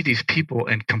 you see these people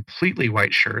in completely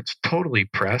white shirts, totally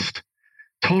pressed,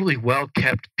 totally well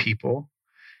kept people.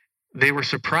 They were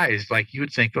surprised. Like, you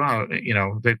would think, oh,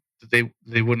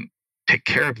 they wouldn't take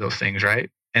care of those things, right?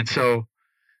 And so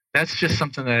that's just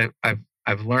something that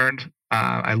I've learned.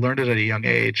 I learned it at a young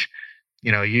age.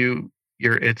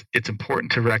 It's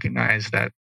important to recognize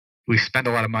that we spend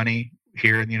a lot of money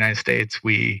here in the United States.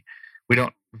 We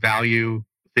don't value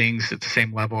things at the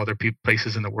same level other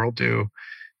places in the world do.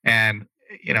 And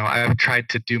I've tried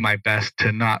to do my best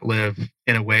to not live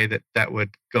in a way that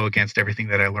would go against everything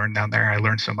that I learned down there. I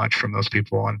learned so much from those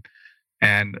people,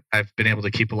 and I've been able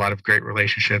to keep a lot of great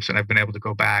relationships, and I've been able to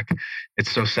go back.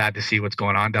 It's so sad to see what's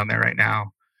going on down there right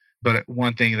now. But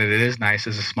one thing that it is nice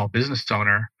as a small business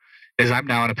owner is I'm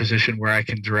now in a position where I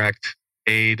can direct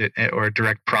aid or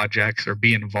direct projects or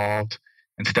be involved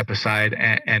and step aside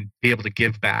and be able to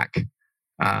give back,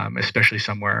 especially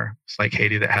somewhere like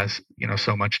Haiti that has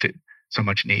so much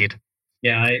need.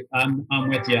 Yeah, I'm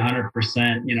with you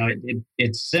 100%.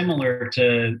 It's similar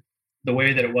to the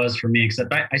way that it was for me,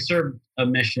 except I served a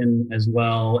mission as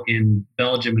well in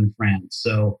Belgium and France.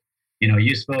 So,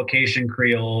 you spoke Haitian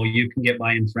Creole, you can get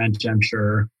by in French, I'm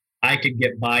sure. I could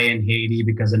get by in Haiti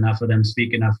because enough of them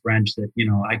speak enough French that,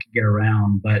 I could get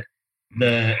around. But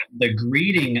the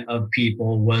greeting of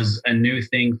people was a new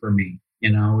thing for me.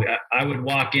 I would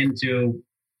walk into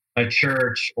a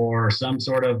church or some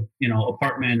sort of,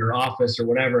 apartment or office or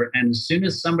whatever. And as soon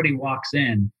as somebody walks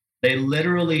in, they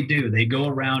literally do. They go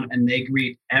around and they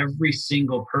greet every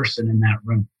single person in that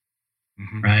room.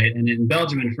 Mm-hmm. Right. And in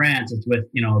Belgium and France, it's with,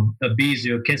 a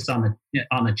bisou, a kiss on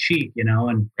the cheek,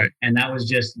 and right. And that was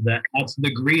just that's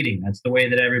the greeting. That's the way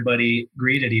that everybody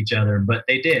greeted each other. But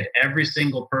they did, every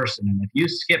single person. And if you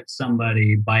skipped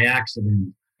somebody by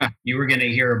accident, you were going to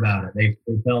hear about it. They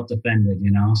felt offended,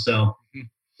 So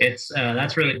it's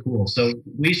that's really cool. So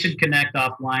we should connect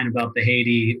offline about the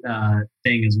Haiti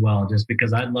thing as well, just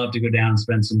because I'd love to go down and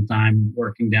spend some time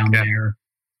working down there.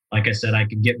 Like I said, I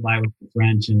could get by with the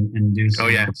French and do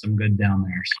some good down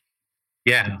there. So,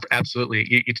 yeah,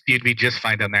 absolutely. You'd be just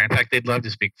fine down there. In fact, they'd love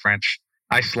to speak French.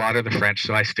 I slaughter the French,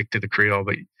 so I stick to the Creole.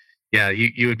 But yeah,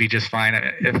 you would be just fine.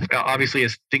 If obviously,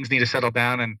 as things need to settle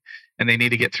down and they need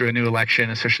to get through a new election,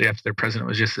 especially after their president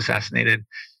was just assassinated.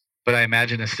 But I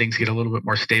imagine as things get a little bit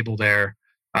more stable there,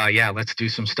 let's do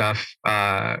some stuff.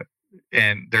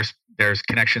 And there's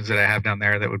connections that I have down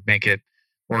there that would make it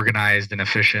organized and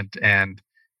efficient. And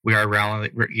we're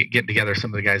getting together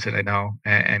some of the guys that I know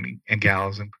and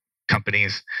gals and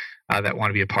companies that want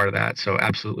to be a part of that. So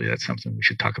absolutely, that's something we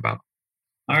should talk about.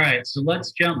 All right, so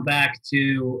let's jump back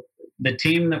to the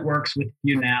team that works with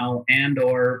you now, and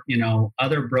or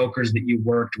other brokers that you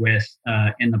worked with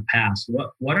in the past.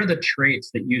 What are the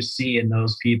traits that you see in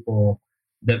those people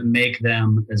that make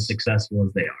them as successful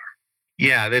as they are?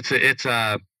 Yeah, it's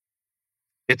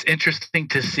interesting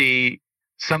to see.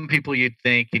 Some people you'd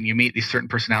think, and you meet these certain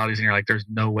personalities and you're like, there's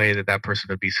no way that person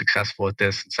would be successful at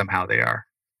this, and somehow they are.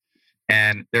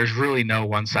 And there's really no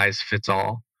one size fits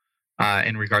all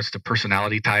in regards to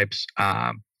personality types.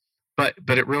 But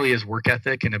it really is work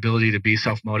ethic and ability to be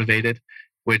self-motivated,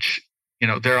 which,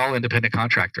 they're all independent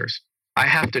contractors. I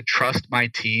have to trust my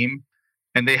team,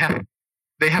 and they have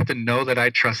to know that I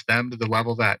trust them to the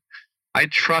level that I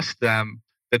trust them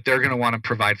that they're going to want to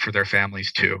provide for their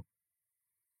families too.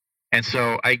 And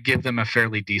so I give them a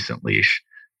fairly decent leash.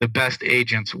 The best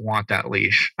agents want that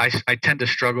leash. I tend to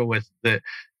struggle with the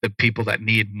people that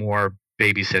need more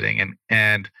babysitting,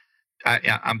 and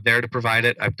I'm there to provide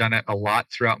it. I've done it a lot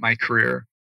throughout my career,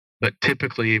 but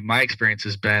typically my experience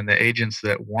has been the agents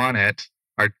that want it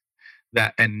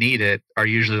and need it are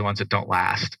usually the ones that don't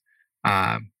last.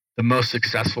 The most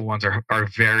successful ones are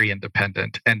very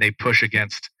independent, and they push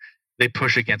against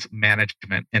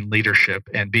management and leadership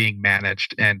and being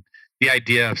managed, and the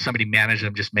idea of somebody managing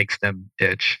them just makes them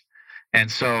itch. And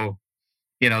so,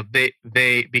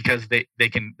 they because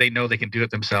they know they can do it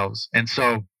themselves. And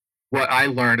so what I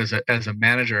learned as a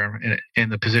manager in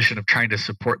the position of trying to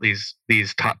support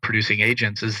these top producing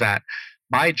agents is that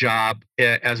my job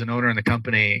as an owner in the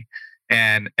company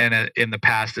And in the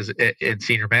past, as in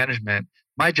senior management,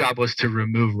 my job was to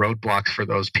remove roadblocks for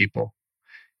those people,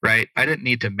 right? I didn't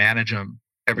need to manage them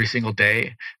every single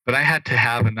day, but I had to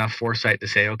have enough foresight to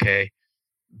say, okay,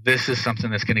 this is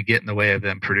something that's going to get in the way of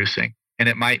them producing. And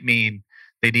it might mean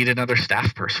they need another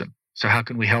staff person. So how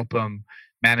can we help them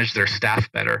manage their staff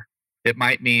better? It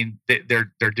might mean that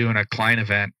they're doing a client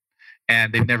event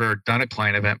and they've never done a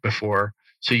client event before.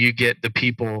 So you get the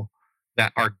people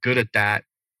that are good at that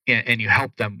and you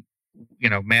help them,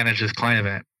 manage this client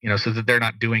event, so that they're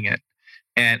not doing it,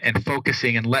 and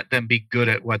focusing and let them be good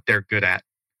at what they're good at,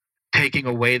 taking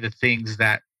away the things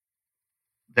that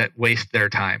waste their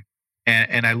time.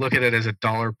 And I look at it as a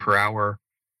dollar per hour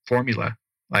formula.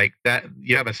 Like that,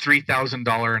 you have a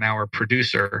 $3,000 an hour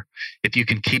producer if you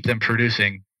can keep them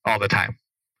producing all the time.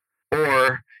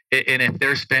 And if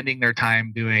they're spending their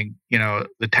time doing,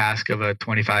 the task of a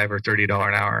 $25 or $30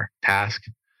 an hour task,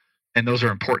 and those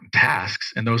are important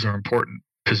tasks and those are important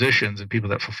positions and people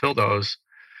that fulfill those,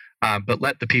 but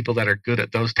let the people that are good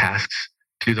at those tasks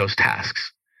do those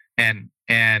tasks, and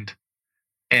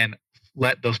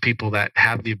let those people that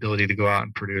have the ability to go out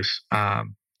and produce,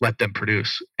 let them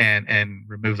produce and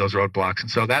remove those roadblocks. And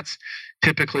so that's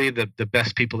typically the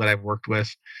best people that I've worked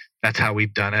with. That's how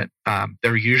we've done it.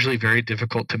 They're usually very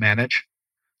difficult to manage.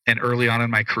 And early on in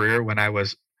my career, when I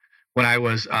was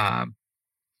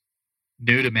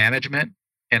new to management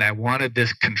and I wanted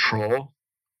this control,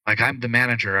 like I'm the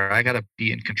manager, I got to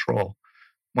be in control.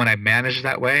 When I managed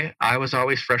that way, I was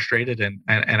always frustrated, and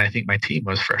I think my team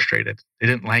was frustrated. They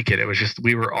didn't like it. It was just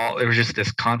it was just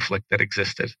this conflict that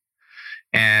existed.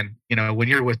 And when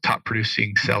you're with top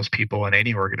producing salespeople in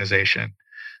any organization,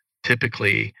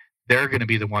 typically they're going to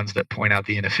be the ones that point out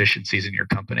the inefficiencies in your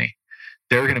company.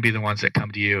 They're going to be the ones that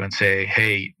come to you and say,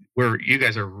 "Hey, you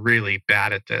guys are really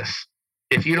bad at this."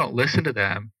 If you don't listen to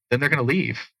them, then they're going to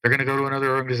leave. They're going to go to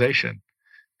another organization.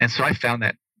 And so I found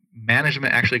that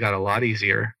management actually got a lot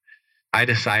easier. I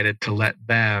decided to let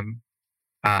them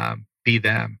be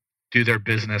them, do their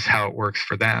business how it works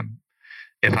for them.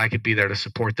 If I could be there to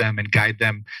support them and guide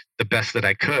them the best that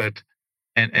I could,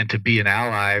 and to be an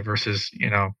ally versus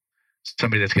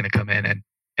somebody that's going to come in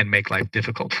and make life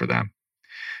difficult for them.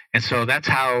 And so that's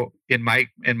how in my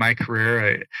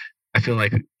career I feel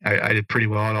like I did pretty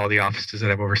well at all the offices that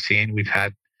I've overseen. We've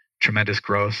had tremendous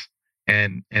growth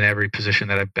in every position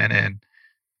that I've been in,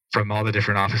 from all the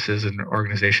different offices and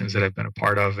organizations that I've been a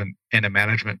part of, and in a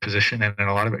management position. And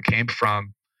a lot of it came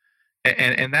from,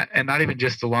 and not even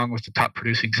just along with the top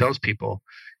producing salespeople.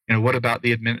 What about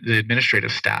the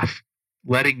administrative staff?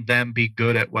 Letting them be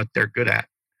good at what they're good at,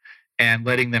 and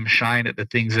letting them shine at the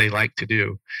things they like to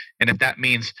do. And if that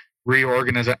means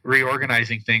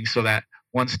reorganizing things so that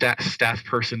one staff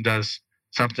person does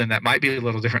something that might be a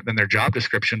little different than their job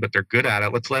description, but they're good at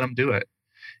it, let's let them do it.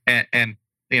 And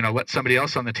let somebody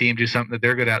else on the team do something that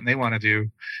they're good at and they want to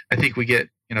do. I think we get,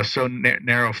 so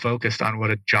narrow focused on what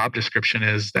a job description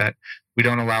is that we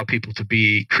don't allow people to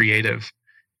be creative,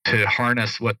 to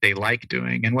harness what they like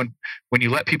doing. And when you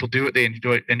let people do what they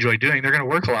enjoy doing, they're going to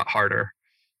work a lot harder,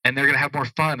 and they're going to have more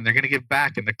fun, and they're going to give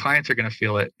back, and the clients are going to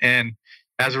feel it. And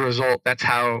as a result, that's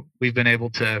how we've been able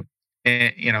to,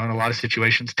 in a lot of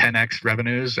situations, 10x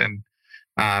revenues, and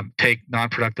take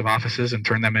non-productive offices and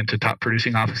turn them into top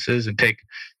producing offices, and take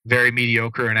very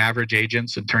mediocre and average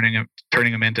agents and turning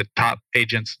them into top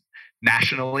agents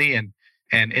nationally and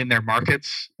in their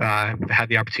markets. I've had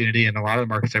the opportunity in a lot of the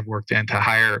markets I've worked in to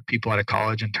hire people out of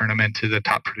college and turn them into the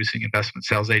top producing investment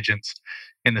sales agents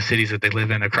in the cities that they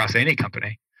live in across any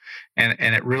company. And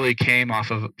it really came off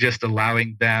of just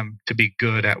allowing them to be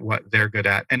good at what they're good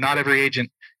at. And not every agent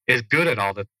is good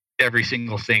at every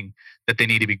single thing that they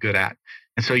need to be good at.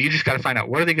 And so you just got to find out,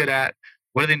 what are they good at?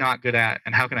 What are they not good at?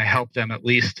 And how can I help them at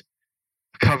least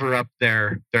cover up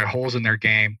their holes in their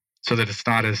game so that it's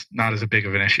not as big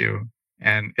of an issue.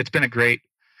 And it's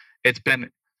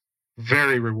been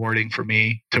very rewarding for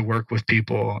me to work with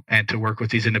people and to work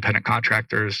with these independent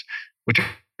contractors, which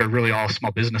are really all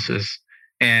small businesses,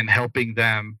 and helping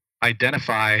them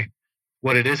identify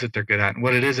what it is that they're good at and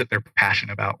what it is that they're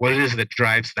passionate about, what it is that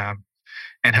drives them,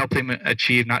 and help them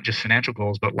achieve not just financial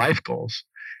goals, but life goals.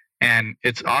 And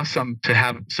it's awesome to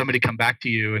have somebody come back to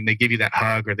you and they give you that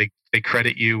hug, or they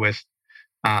credit you with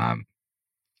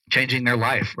changing their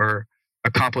life or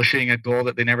accomplishing a goal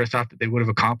that they never thought that they would have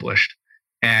accomplished.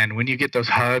 And when you get those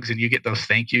hugs and you get those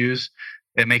thank yous,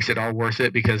 it makes it all worth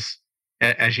it, because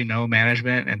as you know,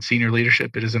 management and senior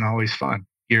leadership, it isn't always fun.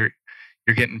 You're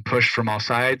getting pushed from all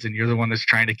sides, and you're the one that's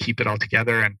trying to keep it all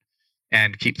together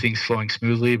and keep things flowing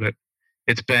smoothly. But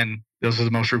those are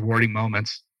the most rewarding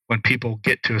moments when people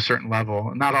get to a certain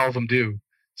level. Not all of them do.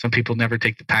 Some people never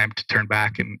take the time to turn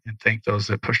back and thank those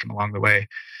that pushed them along the way,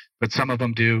 but some of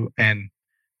them do, and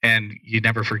you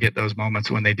never forget those moments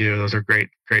when they do. Those are great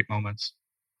moments.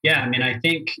 Yeah, I mean, I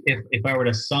think if I were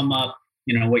to sum up,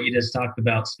 what you just talked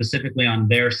about specifically on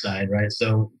their side, right?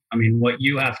 So, I mean, what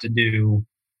you have to do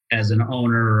as an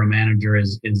owner or a manager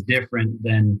is different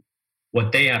than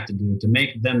what they have to do to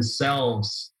make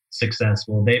themselves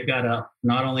successful. They've got to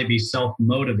not only be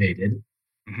self-motivated,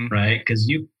 right? Because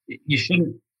you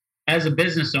shouldn't, as a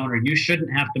business owner, you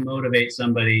shouldn't have to motivate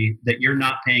somebody that you're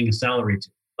not paying a salary to.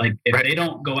 Like if they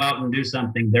don't go out and do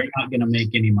something, they're not going to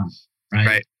make any money,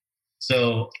 right?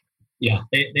 So yeah,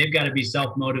 they've got to be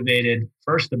self-motivated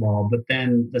first of all, but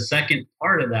then the second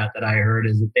part of that I heard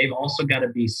is that they've also got to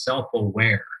be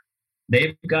self-aware.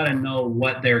 They've got to know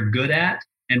what they're good at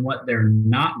and what they're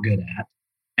not good at.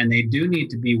 And they do need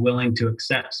to be willing to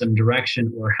accept some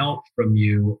direction or help from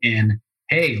you in,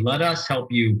 hey, let us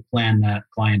help you plan that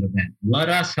client event. Let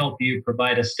us help you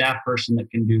provide a staff person that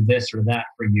can do this or that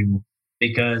for you,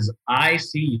 because I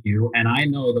see you and I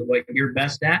know that what you're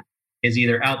best at is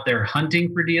either out there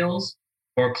hunting for deals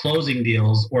or closing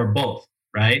deals or both,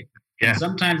 right? Yeah. And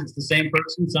sometimes it's the same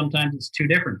person, sometimes it's two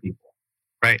different people.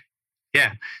 Right.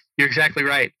 Yeah, you're exactly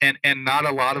right. And not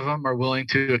a lot of them are willing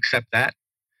to accept that.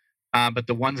 But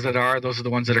the ones that are, those are the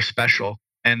ones that are special.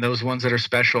 And those ones that are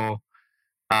special,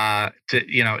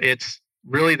 it's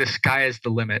really the sky is the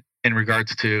limit in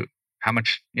regards to how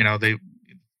much,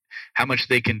 how much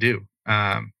they can do.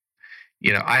 I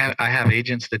have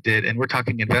agents that did, and we're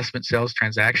talking investment sales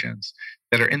transactions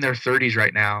that are in their 30s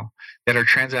right now that are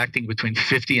transacting between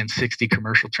 50 and 60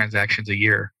 commercial transactions a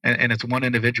year. And it's one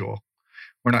individual.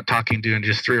 We're not talking doing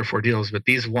just 3 or 4 deals, but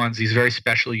these very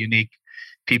special, unique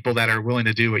people that are willing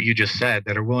to do what you just said,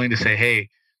 that are willing to say, hey,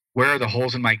 where are the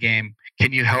holes in my game?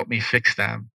 Can you help me fix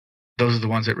them? Those are the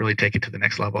ones that really take it to the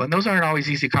next level. And those aren't always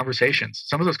easy conversations.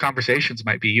 Some of those conversations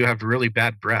might be, you have really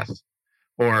bad breath,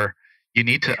 or you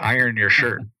need to iron your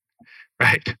shirt,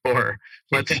 right? Or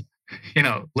let's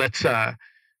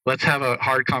have a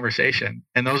hard conversation.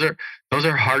 And those are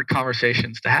hard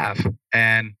conversations to have.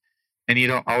 And you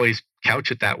don't always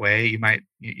couch it that way. You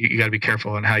got to be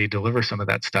careful on how you deliver some of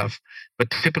that stuff. But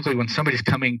typically when somebody's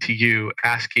coming to you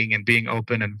asking and being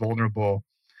open and vulnerable,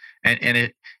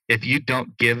 if you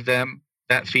don't give them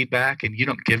that feedback and you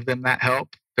don't give them that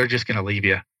help, they're just going to leave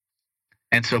you.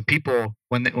 And so people,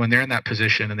 when they're in that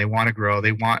position and they want to grow,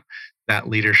 they want that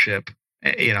leadership,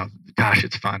 gosh,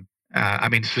 it's fun.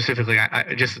 Specifically,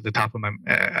 I just at the top of my,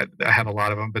 I have a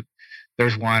lot of them, but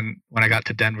there's one when I got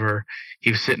to Denver,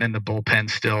 he was sitting in the bullpen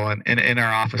still. And in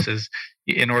our offices,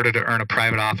 in order to earn a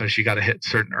private office, you got to hit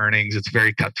certain earnings. It's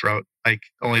very cutthroat. Like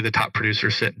only the top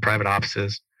producers sit in private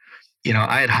offices.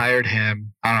 I had hired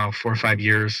him, 4 or 5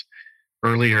 years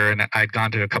earlier, and I'd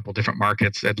gone to a couple different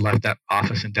markets. I'd left that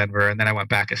office in Denver, and then I went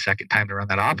back a second time to run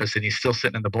that office, and he's still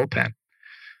sitting in the bullpen.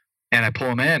 And I pull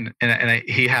him in, and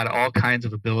he had all kinds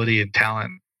of ability and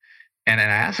talent. And I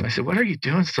asked him, I said, what are you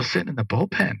doing still sitting in the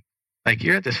bullpen? Like,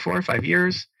 you're at this 4 or 5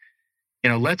 years,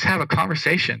 let's have a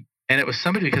conversation. And it was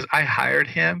somebody, because I hired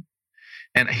him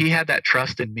and he had that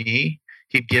trust in me.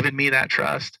 He'd given me that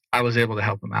trust. I was able to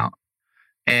help him out.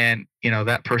 And,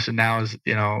 that person now is,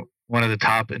 one of the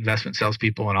top investment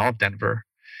salespeople in all of Denver.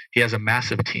 He has a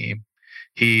massive team.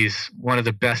 He's one of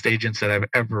the best agents that I've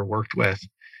ever worked with.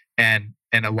 And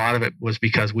a lot of it was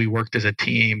because we worked as a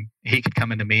team. He could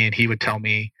come into me and he would tell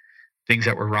me things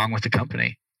that were wrong with the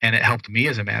company. And it helped me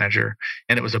as a manager.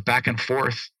 And it was a back and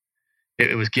forth.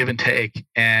 It was give and take.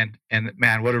 And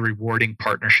man, what a rewarding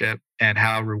partnership, and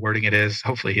how rewarding it is.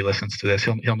 Hopefully he listens to this.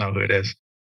 He'll know who it is.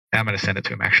 I'm going to send it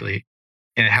to him actually.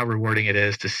 And how rewarding it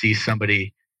is to see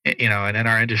somebody, and in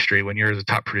our industry, when you're the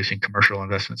top producing commercial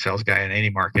investment sales guy in any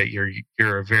market,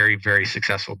 you're a very, very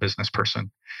successful business person.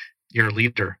 You're a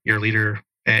leader. You're a leader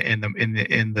in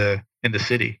the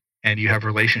city, and you have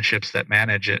relationships that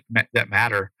that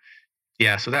matter.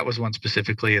 Yeah. So that was one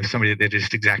specifically of somebody that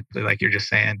just exactly like you're just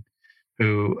saying,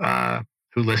 who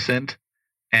listened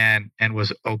and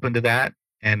was open to that,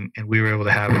 and we were able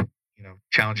to have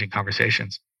challenging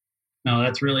conversations. No,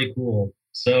 that's really cool.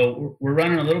 So we're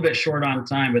running a little bit short on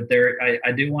time, but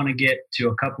I do want to get to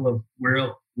a couple of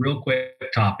real quick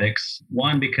topics.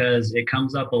 One, because it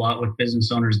comes up a lot with business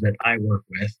owners that I work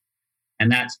with, and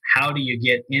that's how do you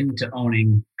get into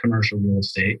owning commercial real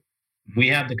estate? We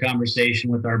have the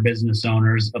conversation with our business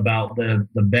owners about the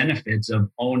benefits of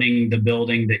owning the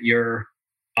building that you're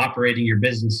operating your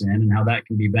business in, and how that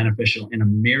can be beneficial in a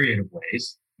myriad of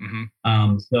ways.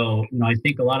 Mm-hmm. So I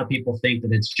think a lot of people think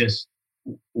that it's just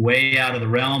way out of the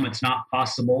realm. It's not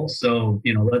possible. So,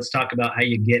 let's talk about how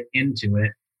you get into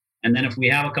it. And then if we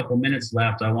have a couple minutes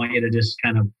left, I want you to just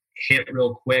kind of hit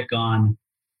real quick on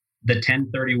the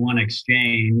 1031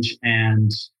 exchange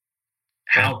and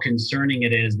how concerning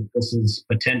it is that this is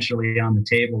potentially on the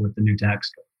table with the new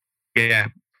tax code.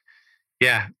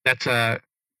 Yeah. That's I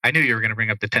knew you were going to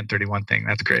bring up the 1031 thing.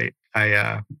 That's great.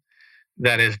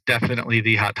 That is definitely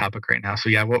the hot topic right now. So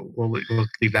yeah, we'll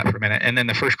leave that for a minute. And then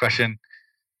the first question,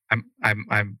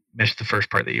 I missed the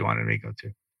first part that you wanted me to go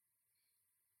to.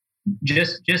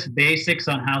 Just basics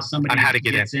on how somebody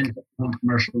gets into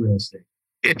commercial real estate.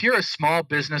 If you're a small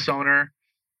business owner,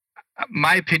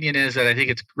 my opinion is that I think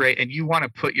it's great, and you want to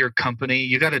put your company,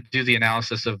 you got to do the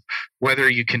analysis of whether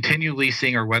you continue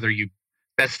leasing or whether you,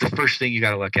 that's the first thing you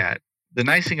got to look at. The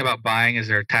nice thing about buying is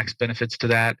there are tax benefits to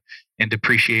that and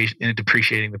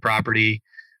depreciating the property.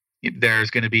 There's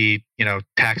going to be,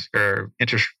 tax or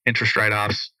interest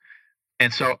write-offs.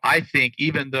 And so I think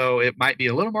even though it might be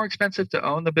a little more expensive to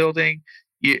own the building,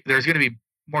 there's going to be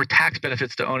more tax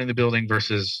benefits to owning the building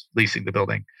versus leasing the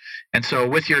building. And so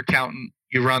with your accountant,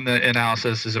 you run the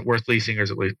analysis. Is it worth leasing or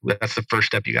is it? That's the first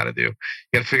step you got to do. You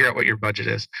got to figure out what your budget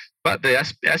is. But the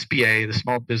SBA, the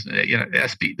small business,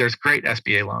 there's great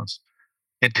SBA loans.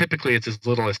 And typically it's as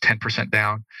little as 10%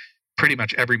 down. Pretty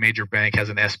much every major bank has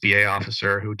an SBA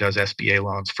officer who does SBA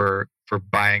loans for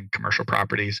buying commercial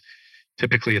properties.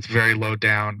 Typically it's very low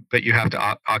down, but you have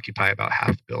to occupy about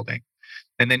half the building.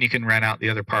 And then you can rent out the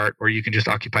other part, or you can just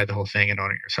occupy the whole thing and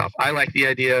own it yourself. I like the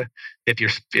idea, if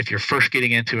you're first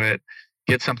getting into it,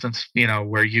 get something,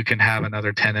 where you can have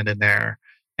another tenant in there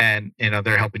and,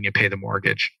 they're helping you pay the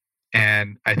mortgage.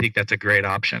 And I think that's a great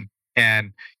option.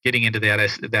 And getting into that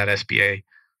SBA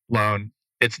loan,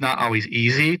 it's not always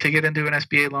easy to get into an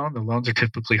SBA loan. The loans are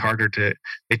typically harder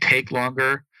they take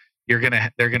longer. They're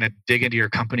gonna dig into your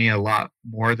company a lot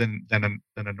more than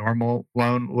a normal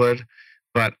loan would.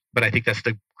 But I think that's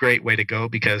the great way to go,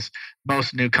 because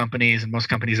most new companies and most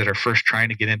companies that are first trying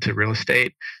to get into real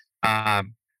estate,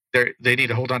 they need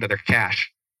to hold on to their cash.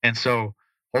 And so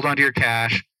hold on to your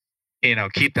cash,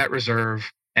 keep that reserve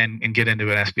and get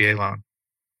into an SBA loan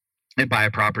and buy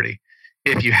a property.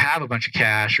 If you have a bunch of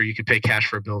cash, or you can pay cash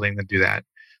for a building, then do that.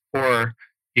 Or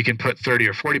you can put 30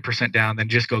 or 40% down, then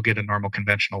just go get a normal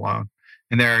conventional loan.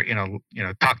 And there,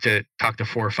 talk to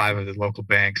 4 or 5 of the local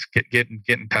banks, get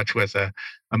in touch with a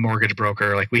mortgage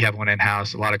broker. Like we have one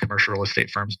in-house, a lot of commercial real estate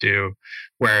firms do,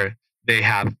 where they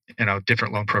have,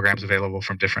 different loan programs available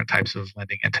from different types of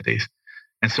lending entities.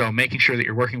 And so making sure that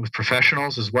you're working with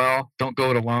professionals as well. Don't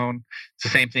go it alone. It's the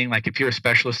same thing. Like if you're a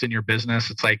specialist in your business,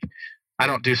 it's like, I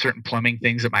don't do certain plumbing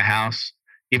things at my house,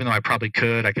 even though I probably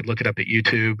could. I could look it up at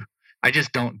YouTube. I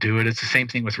just don't do it. It's the same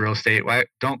thing with real estate.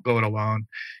 Don't go it alone.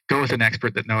 Go with an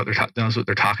expert that knows what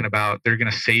they're talking about. They're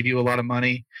going to save you a lot of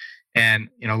money. And,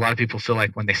 a lot of people feel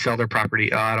like when they sell their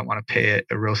property, I don't want to pay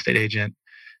a real estate agent.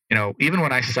 Even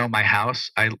when I sell my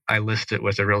house, I list it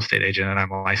with a real estate agent and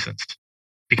I'm licensed,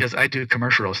 because I do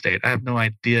commercial real estate. I have no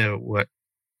idea what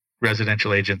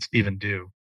residential agents even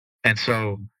do. And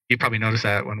so you probably noticed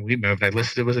that when we moved, I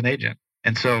listed it with an agent.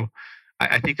 And so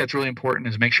I think that's really important,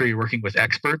 is make sure you're working with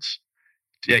experts,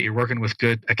 that you're working with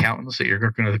good accountants, that you're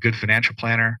working with a good financial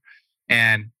planner,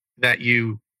 and that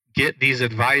you get these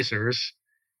advisors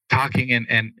talking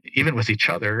and even with each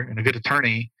other, and a good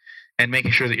attorney, and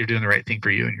making sure that you're doing the right thing for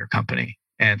you and your company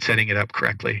and setting it up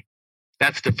correctly.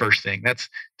 That's the first thing. That's,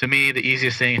 to me, the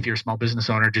easiest thing. If you're a small business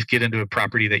owner, just get into a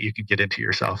property that you can get into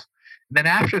yourself. And then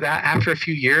after that, after a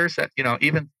few years, that,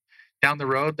 even down the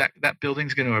road, that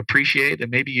building's going to appreciate,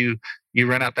 and maybe you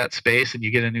rent out that space and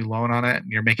you get a new loan on it,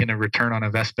 and you're making a return on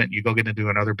investment. You go get into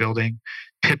another building.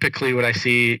 Typically what I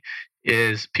see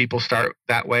is people start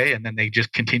that way, and then they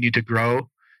just continue to grow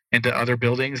into other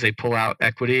buildings. They pull out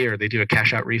equity, or they do a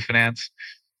cash out refinance.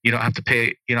 You don't have to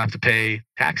pay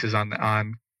taxes on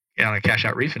a cash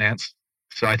out refinance.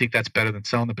 So I think that's better than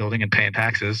selling the building and paying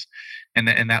taxes. And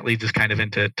that leads us kind of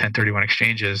into 1031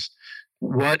 exchanges.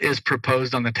 What is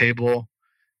proposed on the table,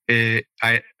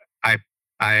 I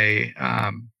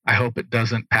hope it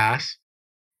doesn't pass.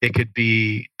 It could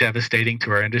be devastating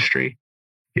to our industry.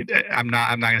 I'm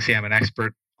not going to say I'm an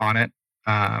expert on it,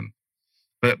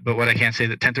 but what I can say,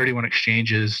 that 1031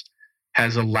 exchanges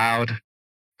has allowed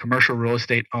commercial real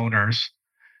estate owners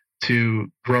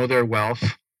to grow their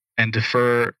wealth and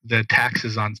defer the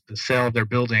taxes on the sale of their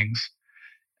buildings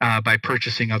by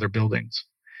purchasing other buildings.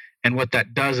 And what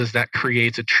that does is that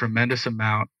creates a tremendous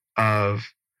amount of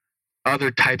other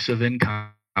types of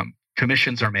income.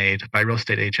 Commissions are made by real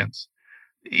estate agents.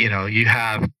 You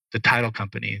have the title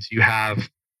companies, you have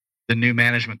the new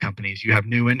management companies, you have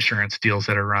new insurance deals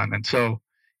that are run. And so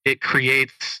it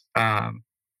creates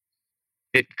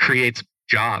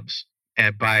jobs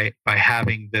and by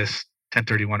having this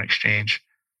 1031 exchange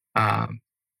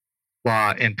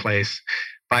law in place,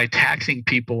 by taxing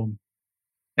people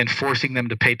and forcing them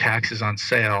to pay taxes on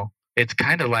sale, it's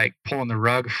kind of like pulling the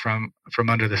rug from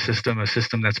under the system, a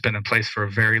system that's been in place for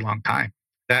a very long time.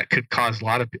 That could cause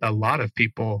a lot of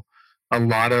people a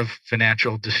lot of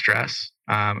financial distress.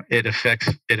 It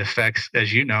affects,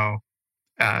 as you know,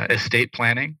 estate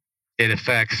planning. It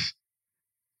affects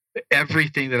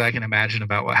everything that I can imagine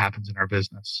about what happens in our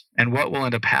business. And what will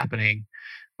end up happening,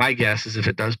 my guess is, if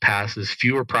it does pass, is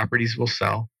fewer properties will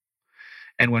sell.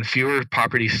 And when fewer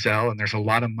properties sell and there's a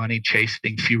lot of money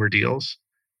chasing fewer deals,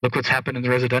 look what's happened in the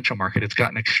residential market. It's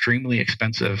gotten extremely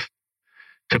expensive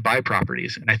to buy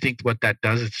properties. And I think what that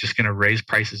does, it's just going to raise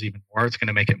prices even more. It's going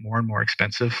to make it more and more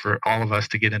expensive for all of us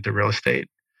to get into real estate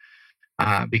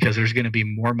because there's going to be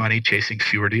more money chasing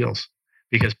fewer deals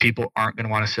because people aren't going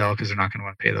to want to sell because they're not going to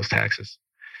want to pay those taxes.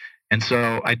 And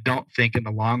so I don't think in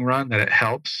the long run that it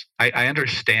helps. I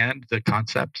understand the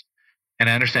concept and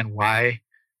I understand why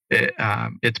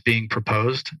it's being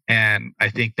proposed. And I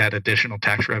think that additional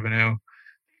tax revenue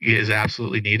is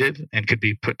absolutely needed and could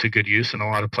be put to good use in a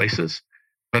lot of places.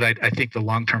 But I think the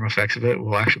long-term effects of it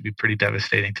will actually be pretty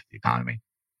devastating to the economy.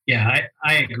 Yeah,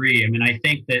 I agree. I mean, I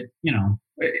think that,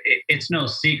 it's no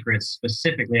secret,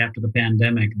 specifically after the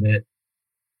pandemic,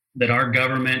 that our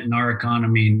government and our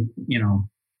economy,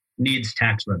 needs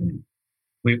tax revenue.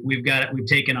 We've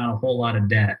taken on a whole lot of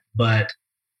debt, but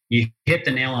you hit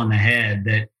the nail on the head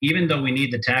that even though we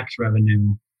need the tax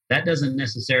revenue, that doesn't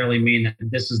necessarily mean that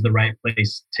this is the right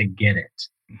place to get it.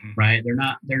 Mm-hmm. Right?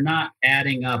 They're not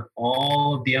adding up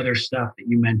all of the other stuff that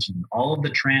you mentioned, all of the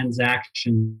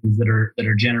transactions that are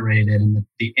generated and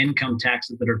the income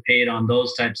taxes that are paid on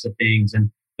those types of things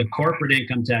and the corporate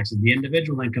income taxes, the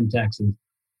individual income taxes,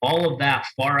 all of that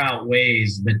far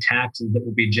outweighs the taxes that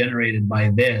will be generated by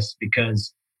this,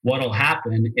 because what'll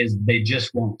happen is they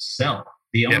just won't sell.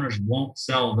 The owners won't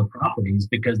sell the properties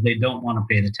because they don't want to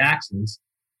pay the taxes.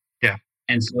 Yeah.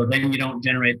 And so then you don't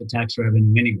generate the tax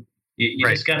revenue anyway. You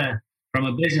right. just gotta, from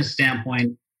a business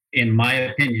standpoint, in my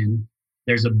opinion,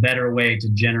 there's a better way to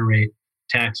generate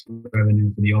tax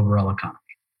revenue for the overall economy.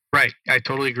 Right. I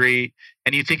totally agree.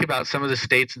 And you think about some of the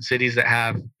states and cities that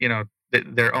have,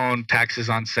 their own taxes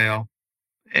on sale.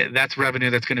 That's revenue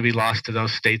that's going to be lost to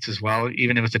those states as well.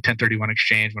 Even if it's a 1031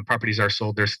 exchange, when properties are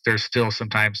sold, there's still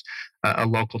sometimes a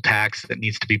local tax that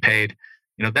needs to be paid.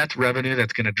 That's revenue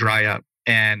that's going to dry up.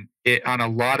 And on a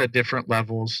lot of different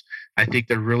levels, I think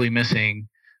they're really missing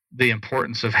the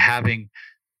importance of having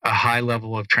a high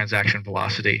level of transaction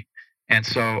velocity. And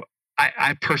so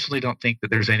I personally don't think that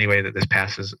there's any way that this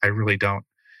passes. I really don't.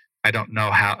 I don't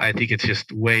know how. I think it's just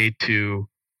way too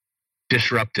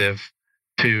disruptive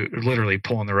to literally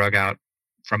pulling the rug out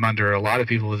from under a lot of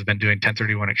people who've been doing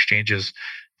 1031 exchanges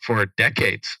for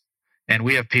decades. And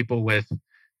we have people with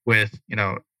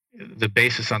the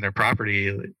basis on their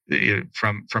property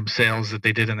from sales that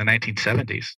they did in the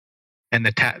 1970s, and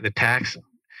the tax.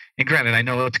 And granted, I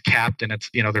know it's capped and it's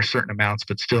there's certain amounts,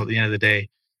 but still at the end of the day,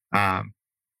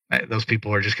 those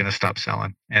people are just going to stop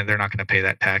selling and they're not going to pay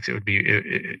that tax. It would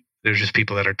be there's just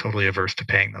people that are totally averse to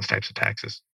paying those types of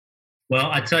taxes. Well,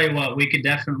 I tell you what, we could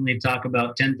definitely talk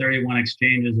about 1031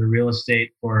 exchanges or real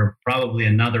estate for probably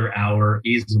another hour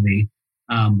easily,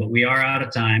 but we are out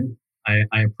of time. I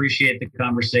appreciate the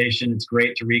conversation. It's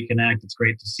great to reconnect. It's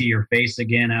great to see your face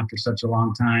again after such a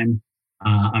long time.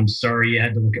 I'm sorry you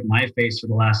had to look at my face for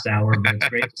the last hour, but it's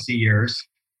great to see yours.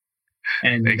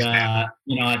 And, thanks,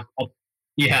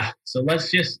 yeah, so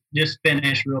let's just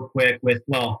finish real quick with,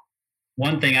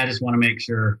 one thing I just want to make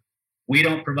sure. We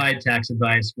don't provide tax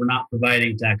advice. We're not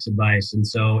providing tax advice. And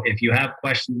so if you have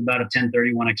questions about a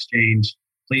 1031 exchange,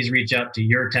 please reach out to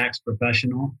your tax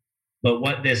professional. But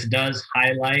what this does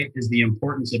highlight is the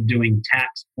importance of doing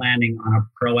tax planning on a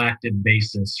proactive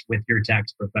basis with your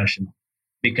tax professional,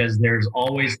 because there's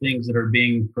always things that are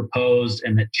being proposed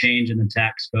and that change in the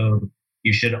tax code.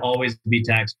 You should always be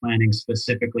tax planning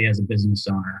specifically as a business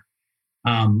owner.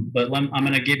 But I'm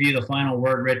going to give you the final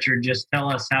word, Richard. Just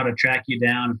tell us how to track you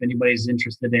down. If anybody's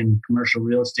interested in commercial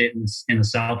real estate in the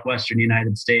Southwestern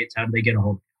United States, how do they get a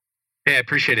hold of you? Yeah, I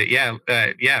appreciate it. Yeah.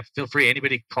 Feel free.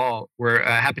 Anybody call. We're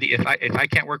happy to. If I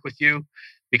can't work with you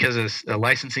because of a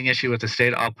licensing issue with the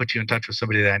state, I'll put you in touch with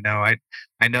somebody that I know.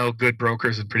 I know good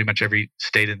brokers in pretty much every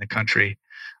state in the country.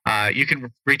 You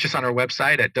can reach us on our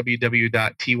website at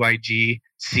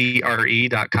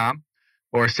www.tygcre.com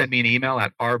or send me an email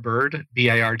at rbird,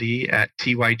 BIRD,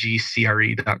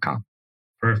 @tygcre.com.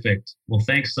 Perfect. Well,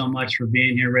 thanks so much for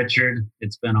being here, Richard.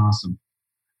 It's been awesome.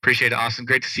 Appreciate it, Austin.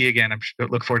 Great to see you again. I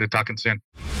look forward to talking soon.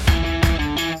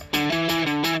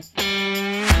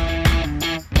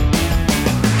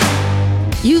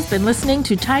 You've been listening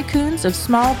to Tycoons of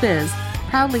Small Biz,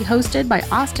 proudly hosted by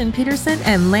Austin Peterson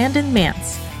and Landon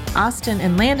Mance. Austin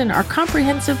and Landon are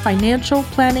comprehensive financial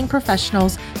planning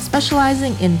professionals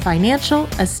specializing in financial,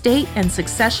 estate, and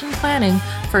succession planning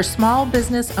for small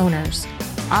business owners.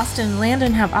 Austin and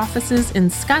Landon have offices in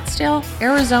Scottsdale,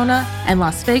 Arizona, and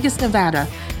Las Vegas, Nevada,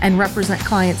 and represent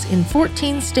clients in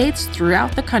 14 states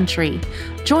throughout the country.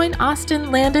 Join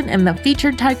Austin, Landon, and the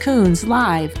featured Tycoons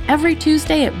live every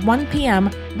Tuesday at 1 p.m.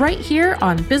 right here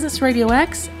on Business Radio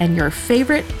X and your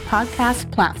favorite podcast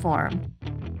platform.